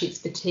 but actually it's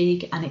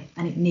fatigue, and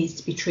it needs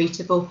to be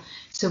treatable.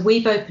 So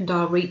we've opened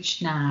our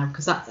reach now,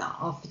 because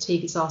our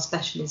fatigue is our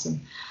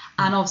specialism,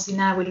 and obviously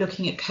now we're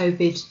looking at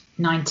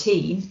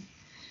COVID-19,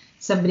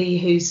 somebody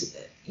who's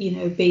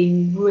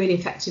been really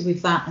affected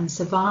with that and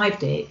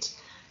survived it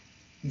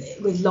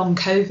with long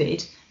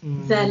COVID.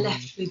 They're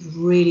left with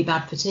really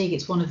bad fatigue.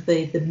 It's one of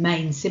the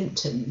main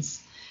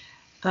symptoms,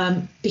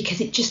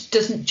 because it just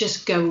doesn't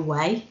just go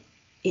away.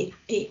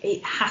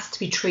 It has to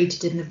be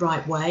treated in the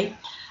right way.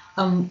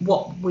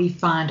 What we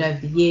found over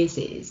the years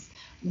is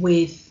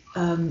with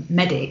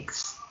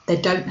medics, they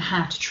don't know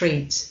how to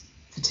treat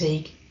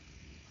fatigue.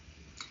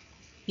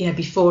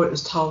 Before it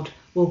was told,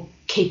 well,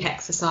 keep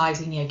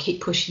exercising,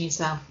 keep pushing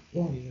yourself.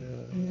 Well,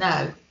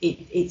 no,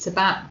 it's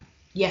about,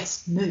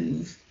 yes,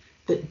 move,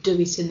 but do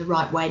it in the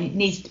right way, and it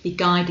needs to be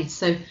guided.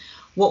 So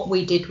what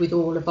we did with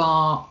all of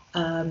our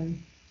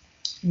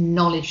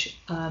knowledge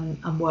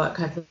and work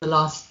over the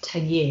last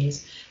 10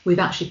 years, we've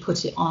actually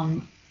put it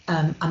on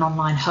an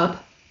online hub.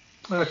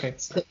 Okay.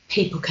 So that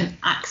people can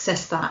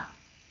access that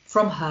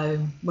from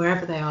home,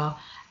 wherever they are,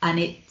 and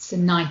it's a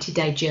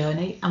 90-day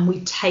journey, and we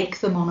take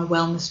them on a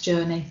wellness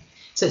journey.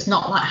 So it's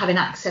not like having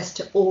access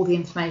to all the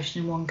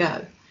information in one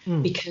go,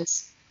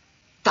 because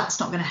that's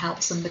not going to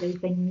help somebody.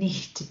 They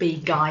need to be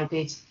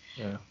guided.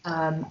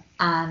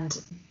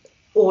 And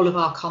all of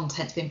our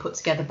content's been put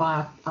together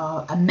by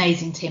our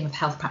amazing team of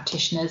health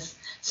practitioners.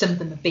 Some of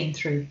them have been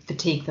through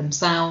fatigue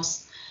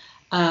themselves,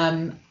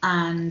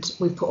 and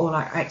we've put all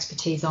our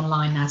expertise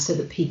online now so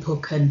that people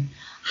can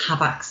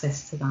have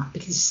access to that,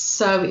 because it's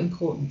so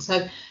important.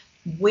 So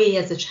we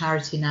as a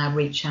charity now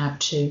reach out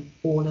to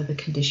all of the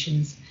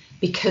conditions,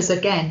 because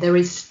again there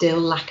is still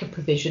lack of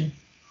provision,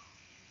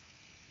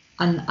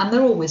 and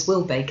there always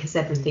will be, because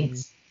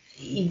everything's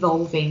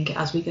evolving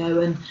as we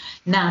go. And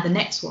now the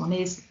next one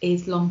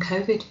is long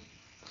COVID.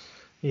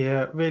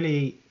 Yeah,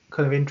 really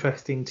kind of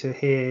interesting to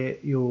hear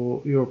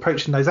your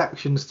approach and those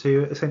actions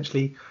to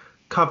essentially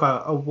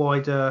cover a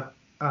wider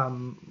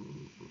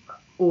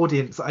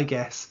audience, I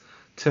guess,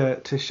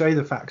 to show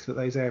the fact that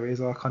those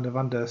areas are kind of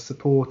under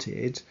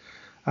supported,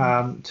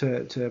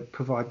 to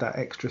provide that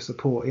extra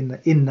support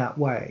in that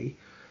way,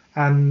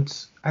 and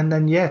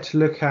then to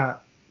look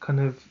at kind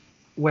of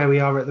where we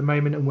are at the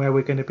moment and where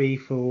we're going to be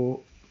for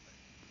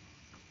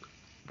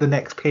the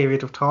next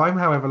period of time,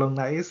 however long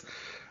that is,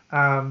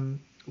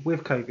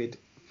 with COVID.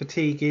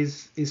 Fatigue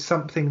is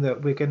something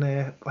that we're going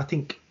to, I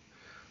think,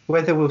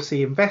 whether we'll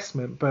see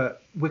investment,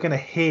 but we're going to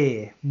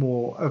hear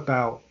more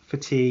about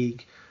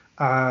fatigue,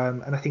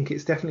 and I think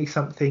it's definitely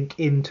something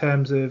in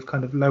terms of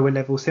kind of lower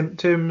level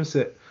symptoms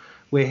that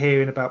we're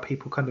hearing about,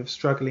 people kind of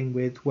struggling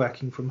with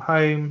working from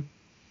home,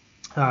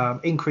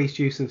 increased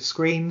use of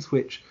screens,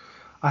 which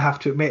I have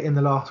to admit in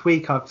the last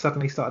week I've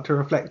suddenly started to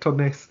reflect on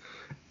this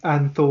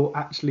and thought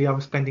actually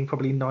I'm spending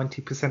probably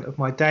 90% of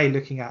my day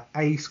looking at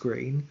a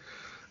screen.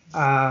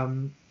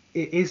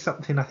 It is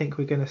something I think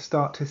we're going to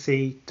start to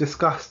see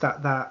discussed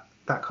at that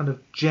kind of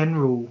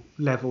general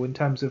level in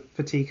terms of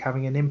fatigue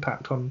having an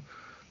impact on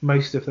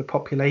most of the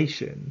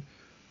population.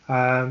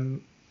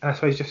 And I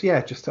suppose just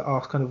to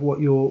ask kind of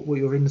what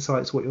your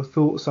insights, what your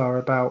thoughts are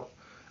about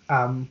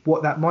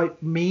what that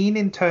might mean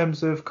in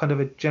terms of kind of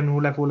a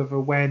general level of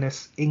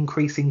awareness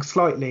increasing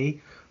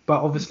slightly,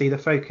 but obviously the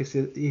focus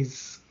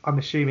is I'm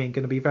assuming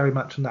going to be very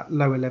much on that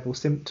lower level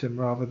symptom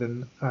rather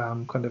than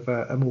kind of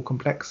a more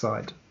complex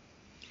side.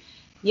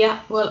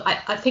 Yeah, well,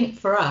 I think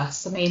for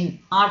us, I mean,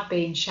 I've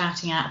been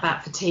shouting out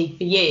about fatigue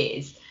for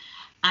years,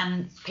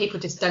 and people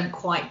just don't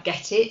quite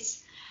get it,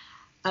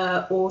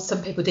 or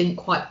some people didn't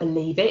quite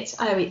believe it.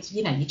 Oh, it's,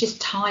 you're just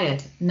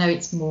tired. No,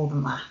 it's more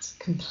than that,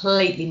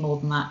 completely more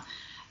than that.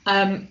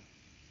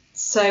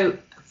 So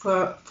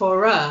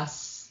for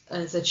us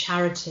as a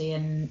charity,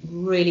 and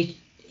really,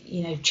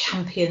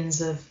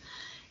 champions of,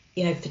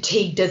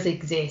 fatigue does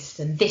exist,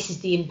 and this is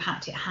the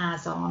impact it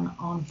has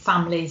on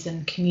families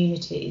and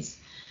communities.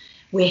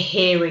 We're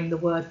hearing the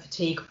word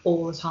fatigue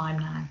all the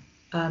time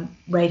now.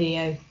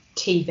 Radio,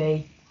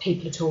 TV,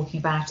 people are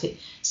talking about it.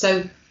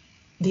 So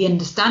the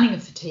understanding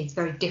of fatigue is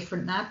very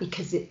different now,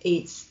 because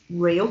it's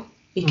real,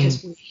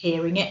 because we're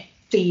hearing it,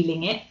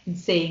 feeling it and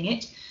seeing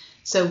it.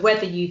 So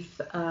whether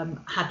you've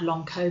had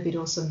long COVID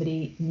or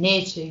somebody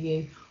near to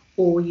you,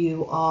 or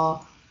you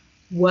are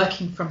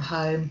working from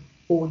home,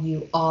 or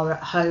you are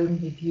at home,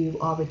 if you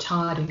are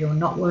retired or you're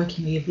not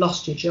working, or you've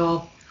lost your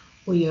job,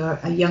 or you're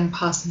a young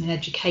person in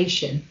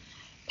education,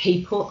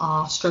 people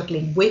are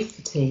struggling with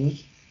fatigue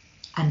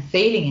and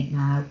feeling it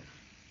now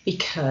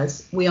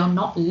because we are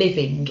not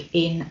living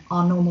in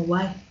our normal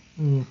way.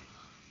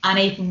 And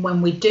even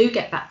when we do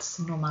get back to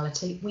some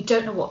normality, we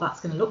don't know what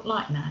that's going to look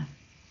like now.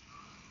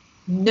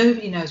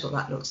 Nobody knows what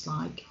that looks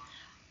like,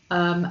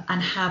 and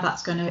how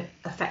that's going to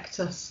affect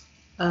us.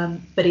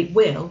 But it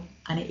will,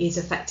 and it is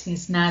affecting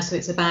us now. So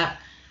it's about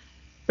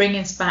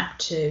bringing us back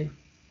to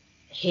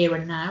here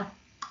and now.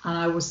 And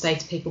I always say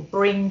to people,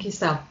 bring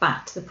yourself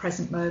back to the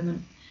present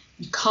moment.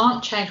 You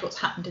can't change what's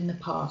happened in the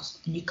past,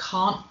 and you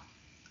can't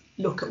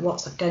look at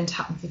what's going to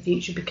happen for the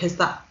future, because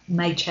that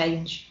may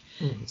change.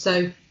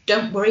 So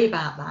don't worry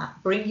about that.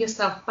 Bring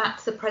yourself back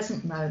to the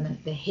present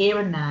moment, the here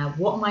and now.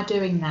 What am I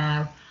doing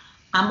now?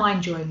 Am I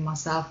enjoying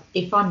myself?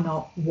 If I'm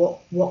not,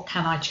 what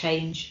can I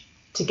change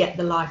to get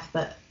the life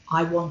that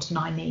I want and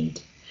I need?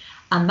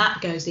 And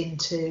that goes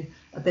into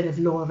a bit of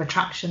law of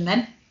attraction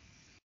then,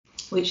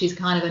 which is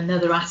kind of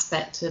another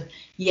aspect of,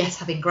 yes,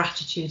 having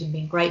gratitude and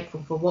being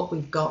grateful for what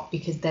we've got,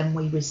 because then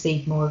we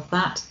receive more of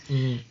that.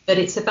 But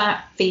it's about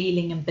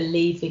feeling and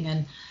believing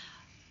and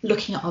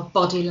looking at our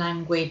body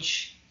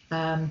language.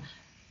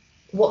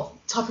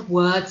 What type of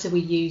words are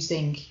we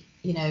using?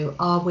 You know,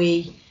 are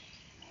we,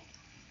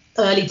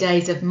 early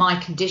days of my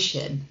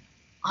condition,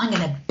 I'm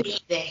going to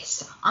beat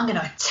this, I'm going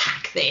to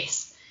attack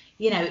this,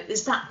 you know,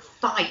 there's that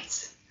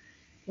fight.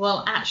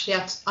 Well, actually,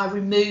 I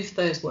removed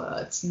those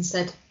words and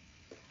said,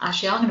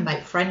 actually, I'm going to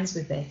make friends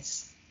with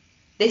this.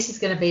 This is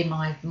going to be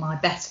my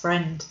best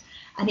friend.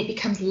 And it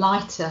becomes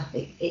lighter.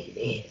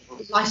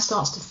 Life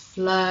starts to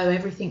flow.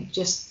 Everything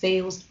just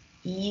feels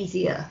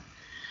easier.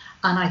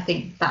 And I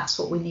think that's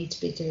what we need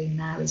to be doing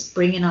now, is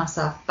bringing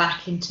ourselves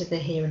back into the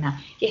here and now.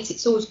 Yes,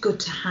 it's always good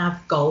to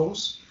have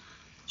goals,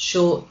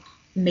 short,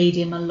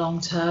 medium and long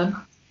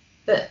term,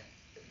 but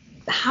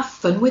have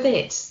fun with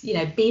it. You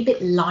know, be a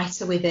bit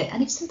lighter with it.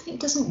 And if something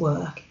doesn't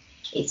work,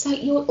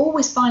 you'll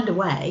always find a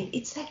way.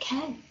 It's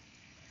okay.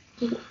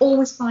 You'll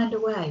always find a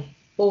way,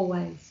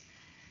 always.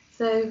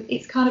 So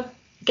it's kind of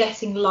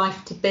getting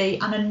life to be,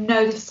 and I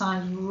know this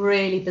sounds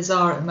really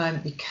bizarre at the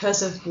moment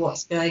because of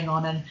what's going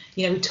on, and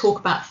you know, we talk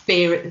about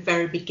fear at the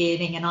very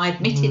beginning, and I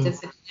admitted, I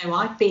said, you know,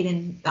 I've been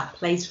in that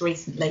place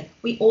recently.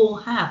 We all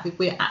have, if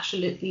we're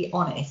absolutely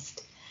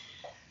honest.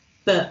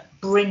 But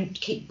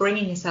keep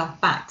bringing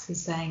yourself back to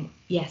saying,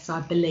 yes,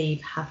 I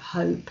believe, have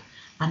hope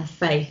and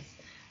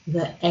faith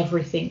that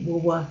everything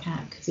will work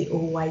out, because it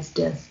always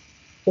does,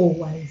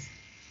 always.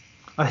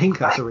 I think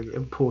that's a really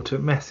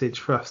important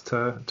message for us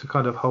to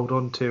kind of hold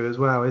on to as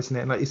well, isn't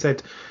it? And like you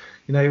said,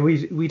 you know,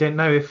 we don't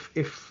know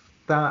if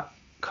that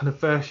kind of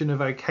version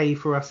of okay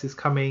for us is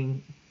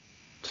coming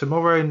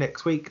tomorrow,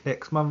 next week,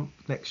 next month,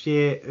 next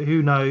year,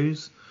 who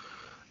knows?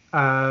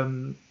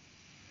 But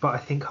I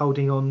think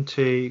holding on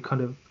to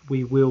kind of,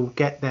 we will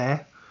get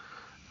there.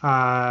 But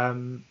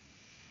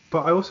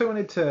I also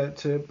wanted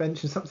to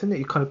mention something that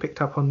you kind of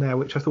picked up on there,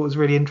 which I thought was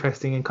really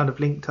interesting and kind of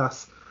linked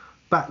us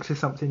back to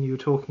something you were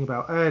talking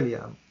about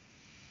earlier,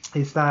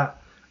 is that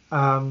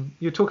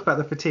you talk about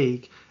the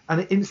fatigue,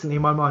 and instantly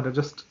in my mind I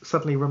just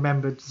suddenly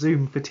remembered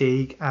Zoom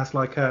fatigue as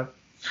like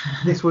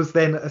this was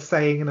then a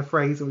saying and a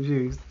phrase that was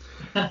used.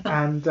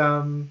 And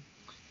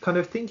kind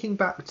of thinking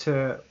back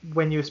to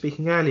when you were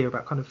speaking earlier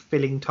about kind of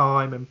filling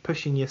time and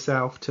pushing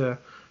yourself to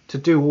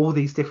do all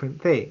these different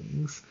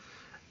things,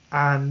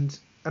 and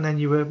then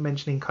you were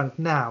mentioning kind of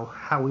now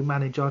how we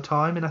manage our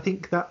time, and I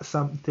think that's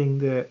something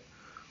that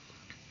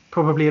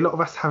probably a lot of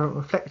us haven't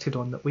reflected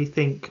on, that we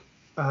think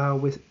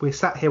we're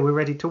sat here, we're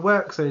ready to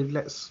work, so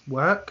let's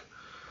work,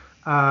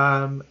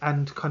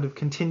 and kind of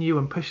continue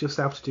and push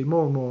yourself to do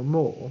more and more and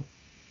more,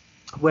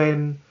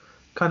 when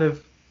kind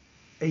of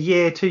a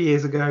year, 2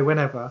 years ago,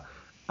 whenever,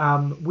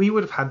 we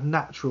would have had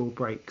natural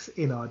breaks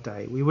in our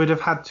day. We would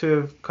have had to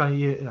have kind of,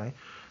 you know,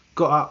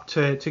 got up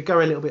to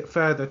go a little bit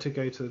further to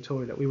go to the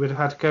toilet. We would have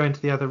had to go into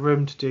the other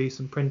room to do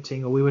some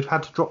printing, or we would have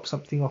had to drop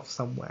something off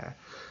somewhere.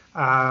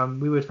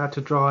 We would have had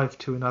to drive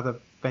to another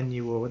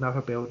venue or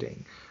another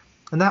building,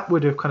 and that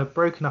would have kind of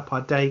broken up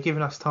our day,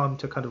 given us time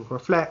to kind of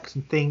reflect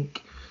and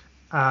think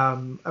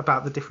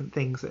about the different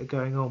things that are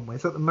going on.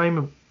 Whereas at the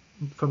moment,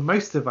 for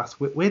most of us,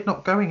 we're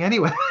not going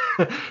anywhere.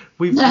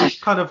 we've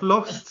kind of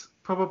lost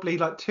probably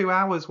like 2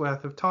 hours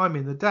worth of time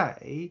in the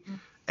day,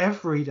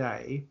 every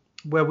day,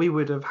 where we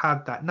would have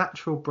had that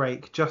natural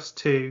break just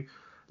to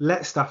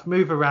let stuff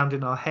move around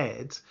in our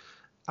head.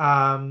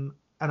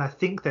 And I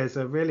think there's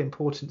a real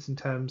importance in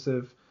terms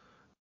of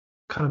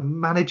kind of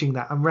managing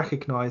that and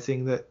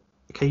recognizing that,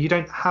 okay, you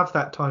don't have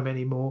that time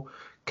anymore.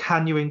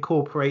 Can you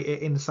incorporate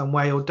it in some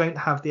way, or don't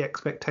have the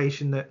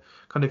expectation that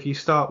kind of you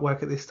start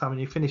work at this time and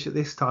you finish at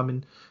this time,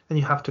 and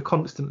you have to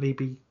constantly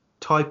be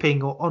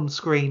typing or on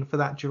screen for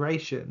that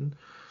duration.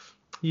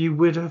 You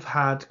would have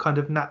had kind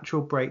of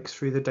natural breaks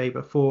through the day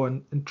before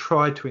and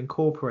tried to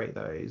incorporate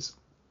those.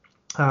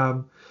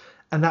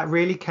 And that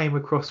really came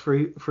across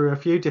through a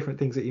few different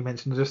things that you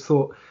mentioned. I just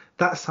thought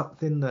that's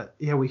something that,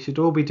 we should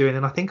all be doing.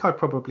 And I think I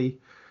probably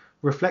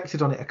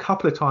reflected on it a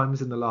couple of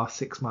times in the last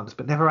 6 months,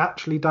 but never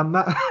actually done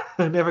that.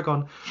 Never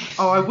gone,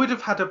 I would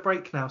have had a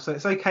break now, so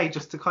it's okay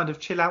just to kind of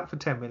chill out for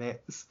 10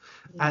 minutes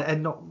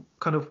and not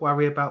kind of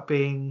worry about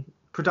being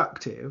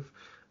productive.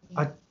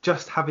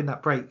 Just having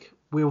that break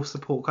will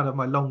support kind of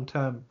my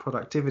long-term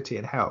productivity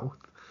and health.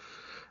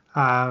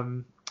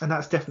 And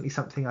that's definitely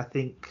something I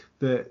think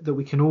that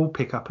we can all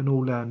pick up and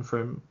all learn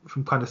from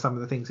kind of some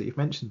of the things that you've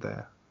mentioned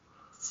there.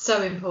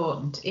 So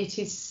important. It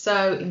is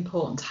so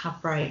important to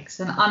have breaks.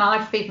 And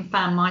I've even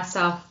found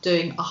myself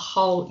doing a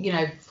whole,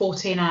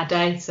 14-hour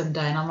day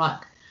someday. And I'm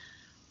like,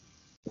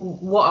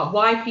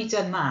 why have you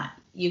done that?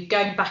 You're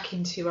going back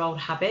into your old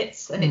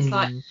habits. And it's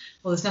like,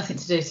 well, there's nothing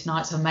to do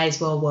tonight, so I may as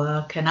well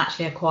work. And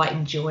actually, I quite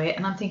enjoy it.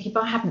 And I'm thinking,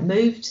 but I haven't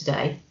moved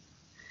today.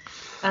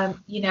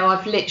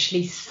 I've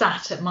literally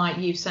sat at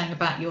you saying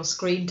about your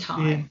screen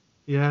time.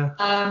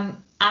 Yeah.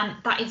 And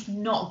that is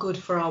not good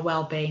for our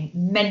well-being,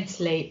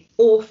 mentally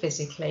or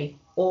physically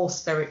or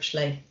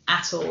spiritually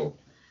at all.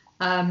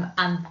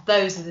 And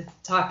those are the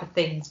type of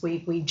things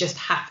we just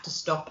have to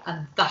stop.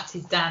 And that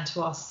is down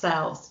to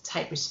ourselves to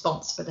take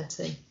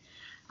responsibility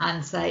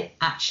and say,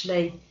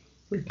 actually,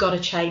 we've got to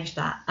change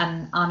that.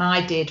 And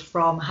I did.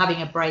 From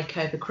having a break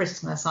over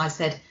Christmas, I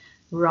said,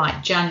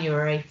 right,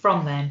 January,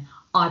 from then,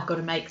 I've got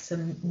to make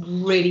some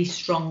really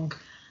strong,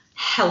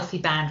 healthy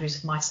boundaries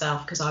with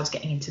myself, because I was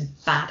getting into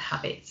bad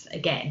habits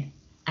again.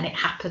 And it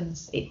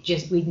happens.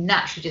 We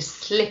naturally just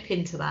slip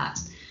into that.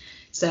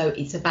 So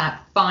it's about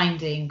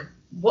finding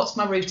what's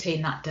my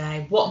routine that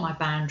day, what are my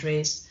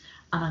boundaries,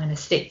 and I'm going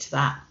to stick to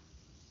that.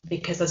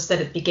 Because as I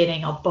said at the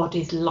beginning, our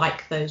bodies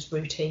like those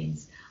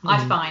routines.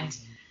 I find,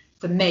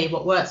 for me,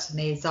 what works for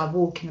me is I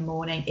walk in the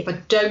morning. If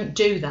I don't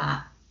do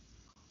that,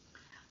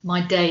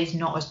 my day is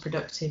not as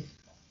productive,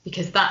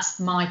 because that's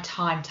my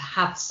time to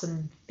have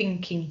some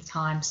thinking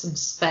time, some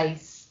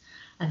space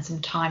and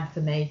some time for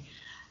me.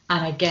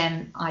 And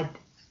again, I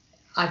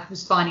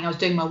was finding I was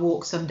doing my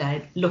walk some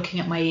day,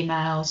 looking at my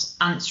emails,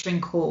 answering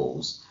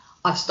calls.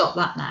 I've stopped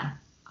that now.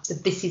 I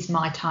said, this is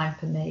my time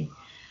for me.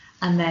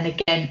 And then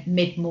again,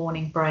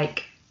 mid-morning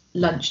break,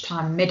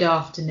 lunchtime,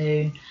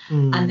 mid-afternoon,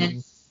 and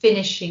then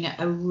finishing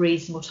at a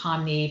reasonable time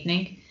in the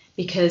evening,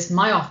 because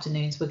my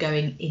afternoons were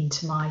going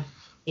into my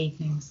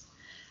evenings.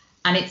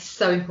 And it's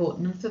so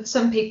important. And for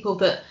some people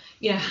that,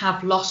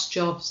 have lost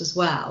jobs as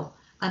well,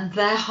 and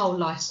their whole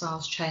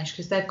lifestyles changed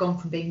because they've gone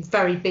from being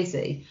very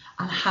busy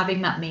and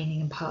having that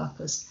meaning and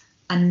purpose.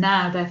 And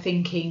now they're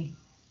thinking,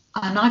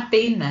 and I've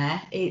been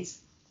there, it's,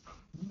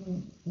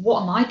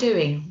 what am I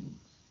doing?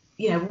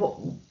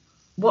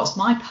 What's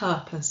my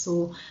purpose?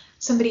 Or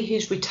somebody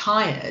who's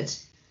retired,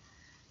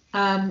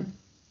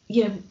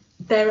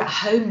 they're at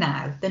home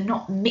now. They're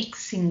not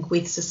mixing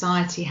with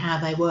society how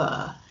they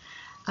were.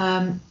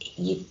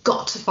 You've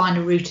got to find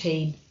a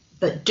routine,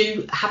 but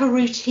do have a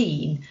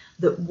routine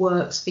that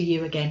works for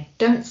you again.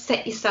 Don't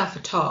set yourself a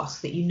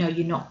task that you're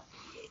not,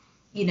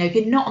 if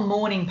you're not a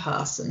morning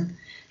person,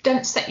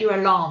 don't set your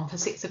alarm for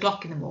 6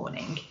 o'clock in the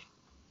morning,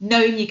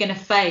 knowing you're going to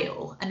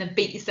fail and then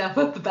beat yourself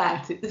up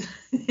about it.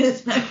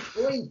 There's no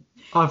point.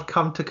 I've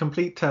come to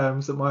complete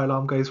terms that my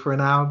alarm goes for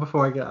an hour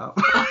before I get up.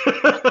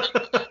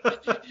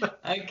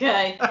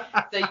 Okay,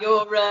 so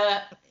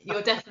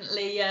you're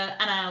definitely an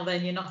owl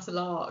then. You're not a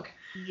lark.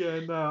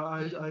 Yeah,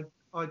 no,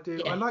 I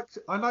do. Yeah.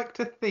 I like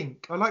to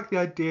think. I like the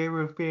idea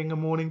of being a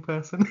morning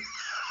person,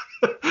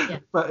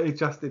 but it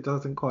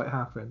doesn't quite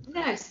happen.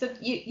 No, so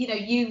you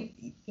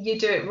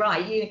do it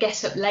right. You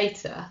get up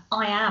later.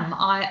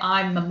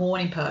 I'm a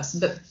morning person,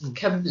 but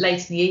come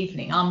late in the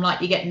evening, I'm like,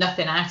 you get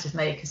nothing out of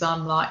me, because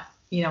I'm like,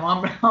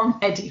 I'm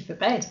ready for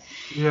bed.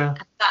 Yeah.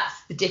 And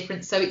that's the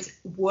difference. So it's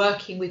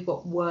working with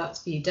what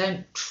works for you.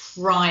 Don't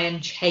try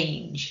and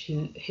change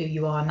who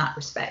you are in that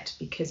respect,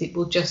 because it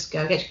will just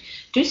go.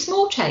 Do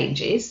small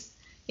changes.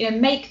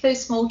 Make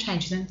those small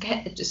changes and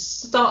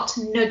just start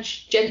to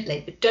nudge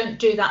gently, but don't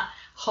do that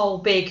whole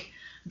big,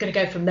 I'm going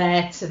to go from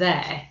there to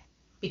there,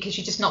 because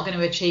you're just not going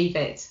to achieve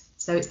it.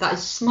 So it's that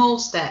small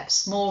steps,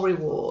 small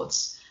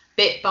rewards,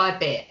 bit by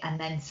bit, and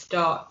then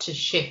start to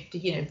shift.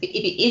 If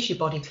it is your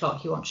body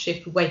clock you want to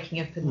shift, waking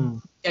up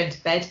and going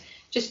to bed,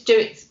 just do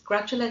it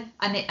gradually,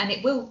 and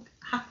it will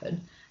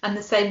happen. And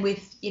the same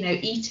with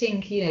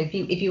eating.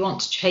 If you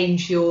want to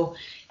change your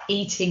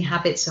eating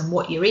habits and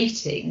what you're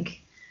eating,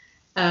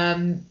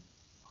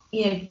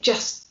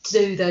 just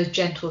do those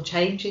gentle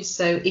changes.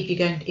 So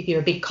if you're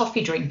a big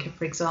coffee drinker,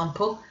 for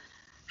example,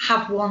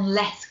 have one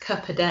less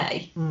cup a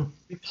day.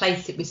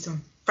 Replace it with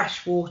some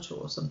fresh water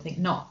or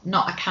something, not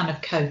a can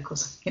of Coke or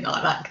something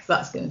like that, because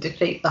that's going to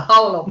defeat the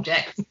whole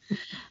object.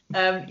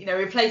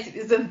 Replace it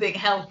with something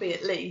healthy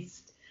at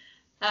least,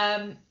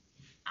 and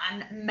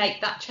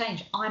make that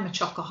change. I'm a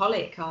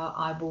chocoholic.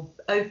 I will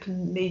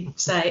openly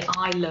say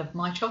I love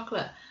my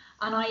chocolate,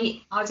 and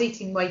I was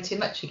eating way too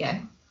much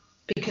again,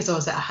 because I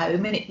was at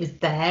home and it was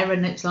there,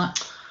 and it's like,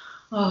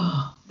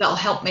 that'll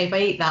help me. If I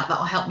eat that,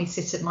 that'll help me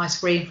sit at my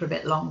screen for a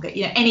bit longer.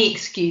 Any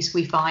excuse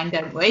we find,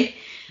 don't we?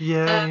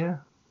 Yeah.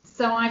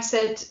 So I've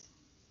said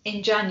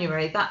in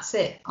January, that's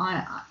it.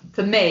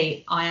 For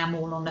me, I am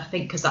all or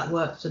nothing, because that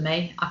works for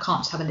me. I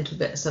can't just have a little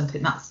bit of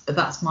something.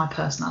 That's my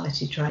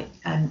personality trait,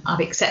 and I've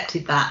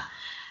accepted that.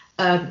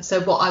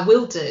 So what I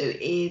will do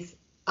is,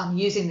 I'm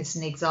using this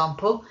as an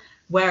example,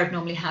 where I'd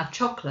normally have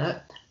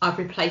chocolate, I've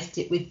replaced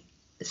it with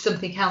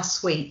something else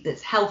sweet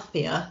that's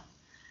healthier.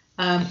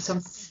 So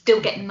I'm still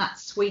getting that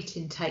sweet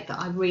intake that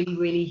I really,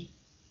 really,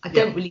 I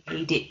don't really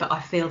need it, but I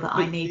feel that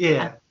I need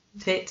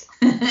it.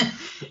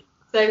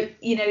 So,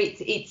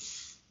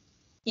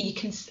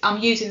 I'm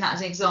using that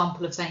as an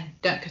example of saying,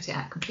 don't cut it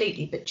out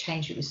completely, but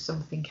change it with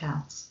something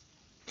else.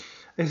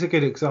 It's a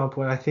good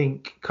example, and I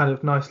think kind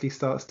of nicely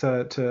starts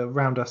to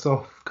round us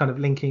off, kind of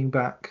linking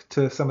back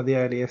to some of the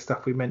earlier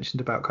stuff we mentioned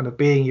about kind of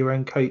being your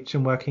own coach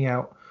and working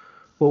out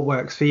what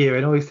works for you.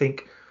 And I always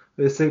think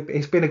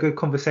it's been a good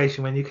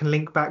conversation when you can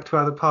link back to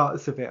other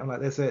parts of it. I'm like,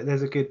 there's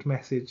a good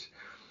message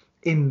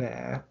in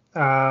there.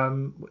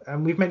 And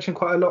we've mentioned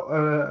quite a lot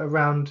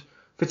around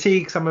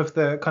fatigue, some of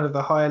the kind of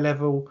the higher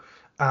level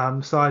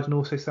side, and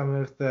also some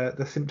of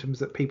the symptoms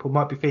that people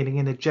might be feeling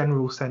in a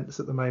general sense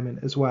at the moment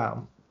as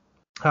well.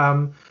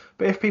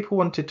 But if people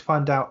wanted to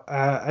find out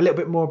a little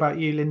bit more about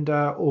you,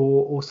 Linda,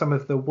 or some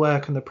of the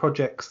work and the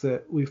projects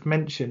that we've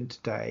mentioned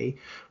today,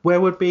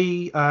 where would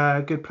be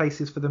good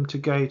places for them to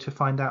go to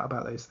find out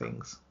about those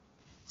things?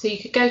 So you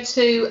could go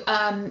to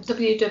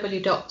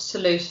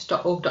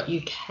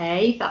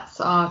www.salus.org.uk. That's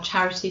our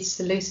charity,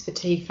 Salus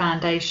Fatigue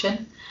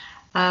Foundation.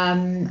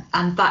 And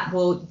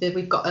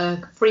we've got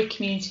a free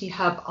community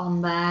hub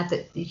on there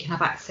that you can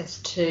have access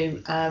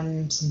to,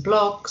 some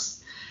blogs,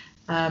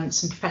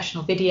 some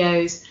professional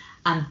videos,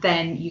 and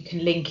then you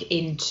can link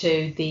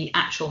into the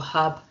actual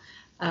hub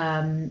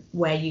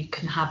where you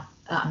can have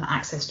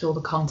access to all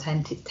the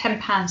content. It's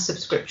 £10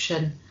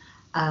 subscription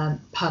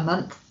per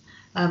month,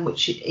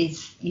 which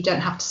is, you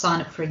don't have to sign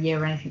up for a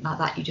year or anything like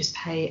that. You just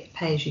pay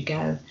as you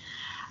go.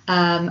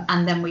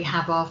 And then we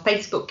have our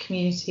Facebook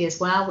community as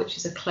well, which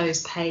is a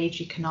closed page.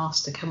 You can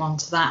ask to come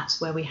onto that,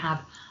 where we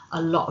have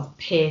a lot of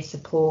peer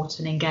support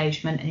and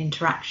engagement and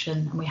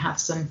interaction, and we have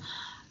some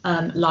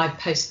live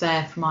posts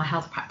there from our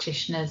health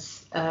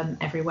practitioners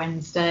every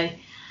Wednesday.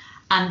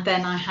 And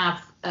then I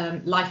have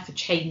Life for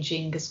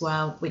Changing as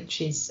well,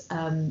 which is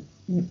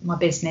my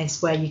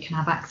business, where you can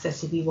have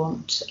access if you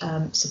want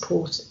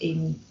support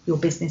in your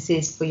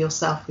businesses, for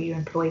yourself, for your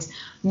employees,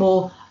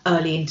 more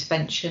early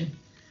intervention.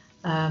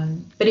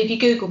 But if you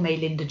Google me,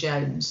 Linda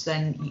Jones,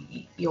 then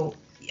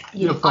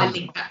I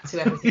link back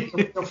to everything.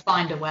 You'll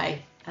find a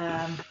way,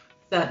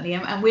 certainly.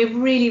 And we're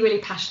really, really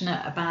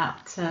passionate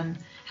about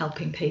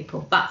helping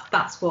people.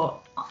 That's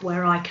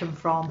where I come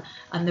from,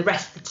 and the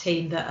rest of the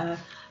team that are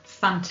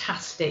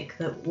fantastic,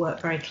 that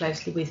work very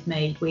closely with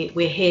me.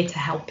 We're here to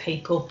help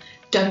people.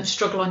 Don't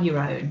struggle on your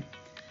own.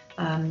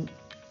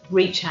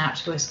 Reach out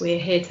to us. We're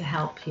here to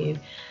help you.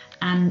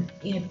 And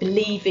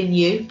believe in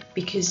you,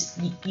 because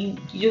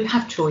you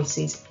have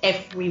choices.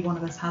 Every one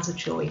of us has a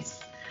choice,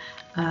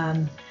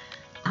 and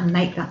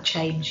make that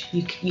change.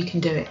 You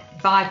can do it.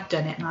 If I've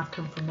done it and I've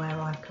come from where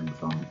I've come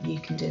from, you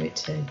can do it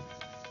too.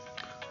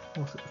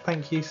 Awesome.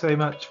 Thank you so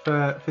much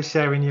for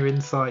sharing your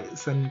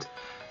insights and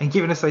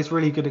giving us those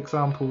really good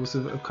examples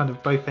of kind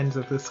of both ends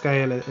of the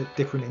scale at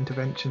different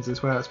interventions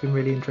as well. It's been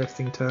really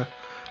interesting to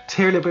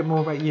hear a little bit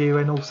more about you,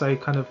 and also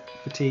kind of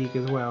fatigue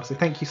as well. So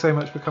thank you so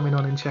much for coming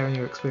on and sharing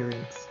your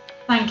experience.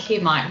 Thank you,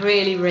 Mike.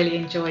 Really, really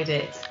enjoyed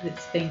it.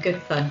 It's been good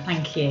fun.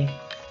 Thank you.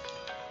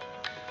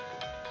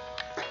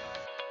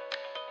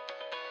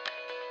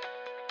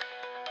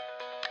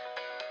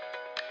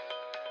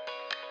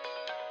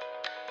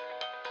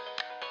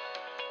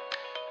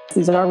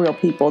 These are real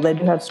people. They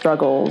do have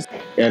struggles.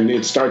 And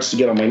it starts to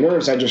get on my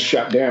nerves. I just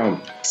shut down.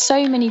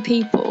 So many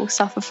people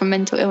suffer from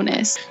mental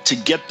illness. To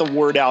get the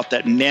word out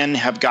that men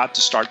have got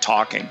to start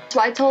talking. So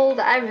I told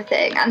her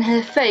everything, and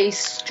her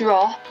face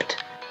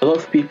dropped. A lot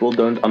of people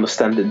don't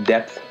understand the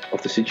depth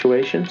of the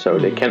situation, so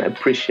they can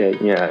appreciate,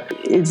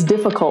 It's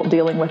difficult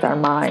dealing with our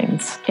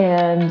minds,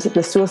 and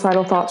the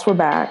suicidal thoughts were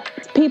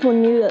back. People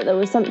knew that there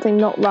was something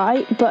not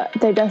right, but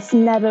they just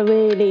never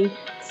really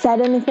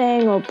said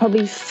anything, or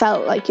probably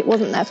felt like it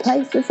wasn't their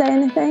place to say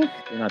anything.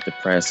 You're not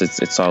depressed.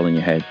 It's all in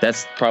your head.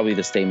 That's probably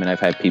the statement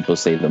I've had people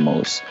say the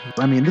most.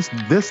 I mean,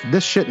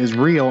 this shit is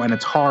real, and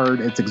it's hard.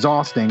 It's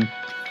exhausting.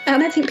 And I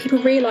don't think people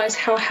realise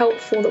how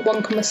helpful that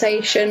one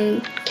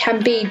conversation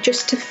can be,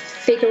 just to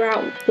figure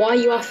out why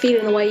you are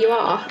feeling the way you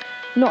are.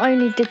 Not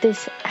only did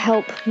this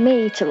help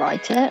me to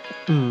write it,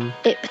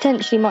 it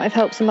potentially might have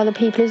helped some other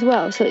people as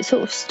well. So it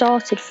sort of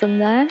started from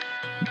there.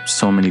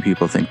 So many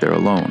people think they're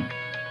alone.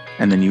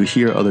 And then you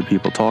hear other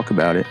people talk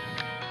about it,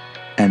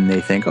 and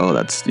they think, oh,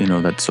 that's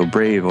so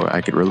brave, or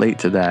I could relate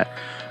to that.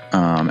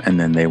 And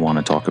then they want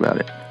to talk about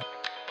it.